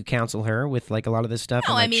same? Do you counsel her with like a lot of this stuff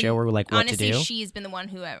No, and like show her like what honestly, to do? She's been the one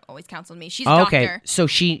who always counseled me. She's a doctor. Okay, so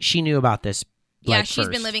she knew about this. Yeah, she's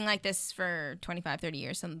been living like this for 25, 30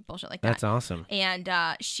 years, some bullshit like that. That's awesome. And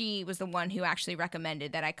she was the one who actually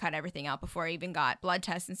recommended that I cut everything out before I even got blood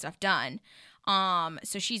tests and stuff done.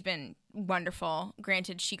 So she's been wonderful.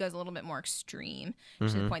 Granted, she goes a little bit more extreme to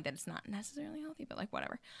the point that it's not necessarily healthy, but like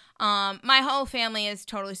whatever. My whole family is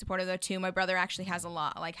totally supportive though too. My brother actually has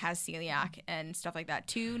has celiac and stuff like that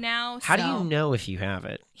too now. How do you know if you have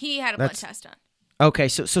it? He had a blood test done. Okay,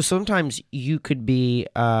 so sometimes you could be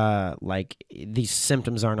like these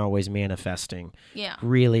symptoms aren't always manifesting. Yeah.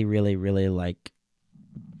 Really, really, really like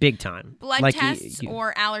big time. Blood like tests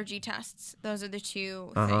or allergy tests. Those are the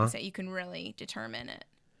two things that you can really determine it.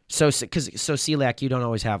 So celiac, you don't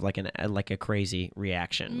always have like a crazy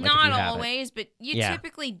reaction. Not like always, but you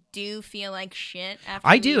typically do feel like shit after.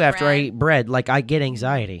 I do after I eat bread. Like I get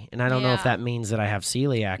anxiety, and I don't know if that means that I have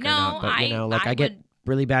celiac or No, not. But like I get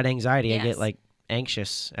really bad anxiety. Yes. I get like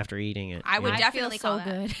anxious after eating it. I would definitely feel call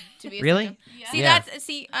so good. To be a really? Yeah.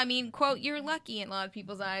 I mean, quote, you're lucky in a lot of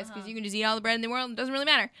people's eyes because you can just eat all the bread in the world. It doesn't really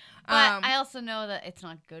matter. But I also know that it's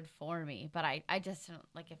not good for me. But I just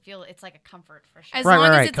like I feel it's like a comfort for sure. As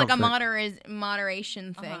long as it's like a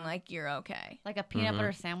moderation thing, like you're okay. Like a peanut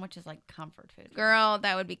butter sandwich is like comfort food. Girl,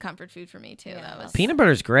 that would be comfort food for me too. Yeah. Peanut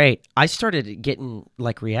butter's great. I started getting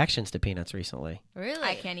like reactions to peanuts recently. Really?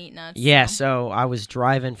 I can't eat nuts. Yeah, so I was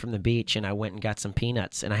driving from the beach and I went and got some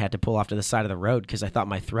peanuts and I had to pull off to the side of the road because I thought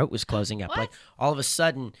my throat was closing up. What? Like all of a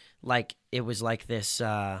sudden, like it was like this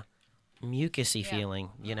mucusy feeling,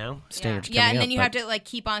 you know? Yeah, and then you have to like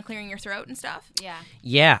keep on clearing your throat and stuff. Yeah.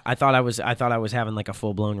 Yeah, I thought I was having like a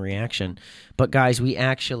full-blown reaction. But guys, we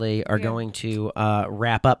actually are going to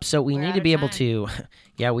wrap up. So we need to be able to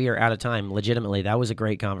we are out of time. Legitimately, that was a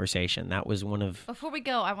great conversation. That was one of Before we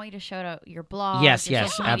go, I want you to shout out your blog. Yes, social media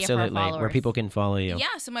for our absolutely. Where followers. people can follow you.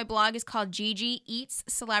 Yeah, so my blog is called Gigi Eats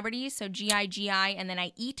Celebrities. So Gigi, and then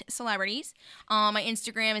I eat celebrities. My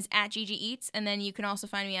Instagram is at Gigi Eats, and then you can also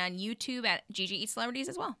find me on YouTube at Gigi Eats Celebrities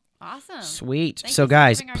as well. Awesome. Sweet. Thank So you for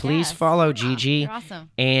guys, being our please guest. follow Gigi You're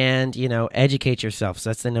awesome. and, educate yourself.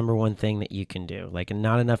 So that's the number one thing that you can do. Like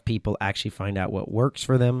not enough people actually find out what works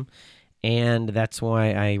for them. And that's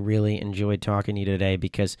why I really enjoyed talking to you today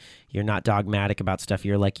because you're not dogmatic about stuff.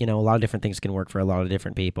 You're like, a lot of different things can work for a lot of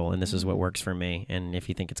different people. And this is what works for me. And if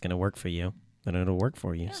you think it's going to work for you, then it'll work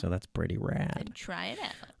for you. Yeah. So that's pretty rad. So try it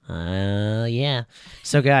out. Yeah.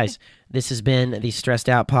 So guys, this has been the Stressed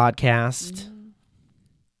Out Podcast.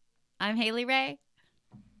 I'm Haley Ray.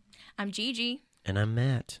 I'm Gigi. And I'm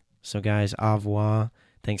Matt. So guys, au revoir.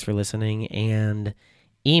 Thanks for listening. And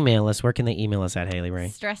email us. Where can they email us at, Haley Ray?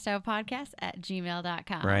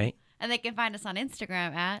 stressedoutpodcast@gmail.com. Right. And they can find us on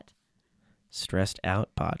Instagram at Stressed Out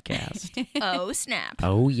Podcast. Oh, snap.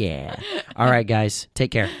 Oh, yeah. All right, guys.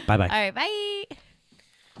 Take care. Bye-bye. All right, bye.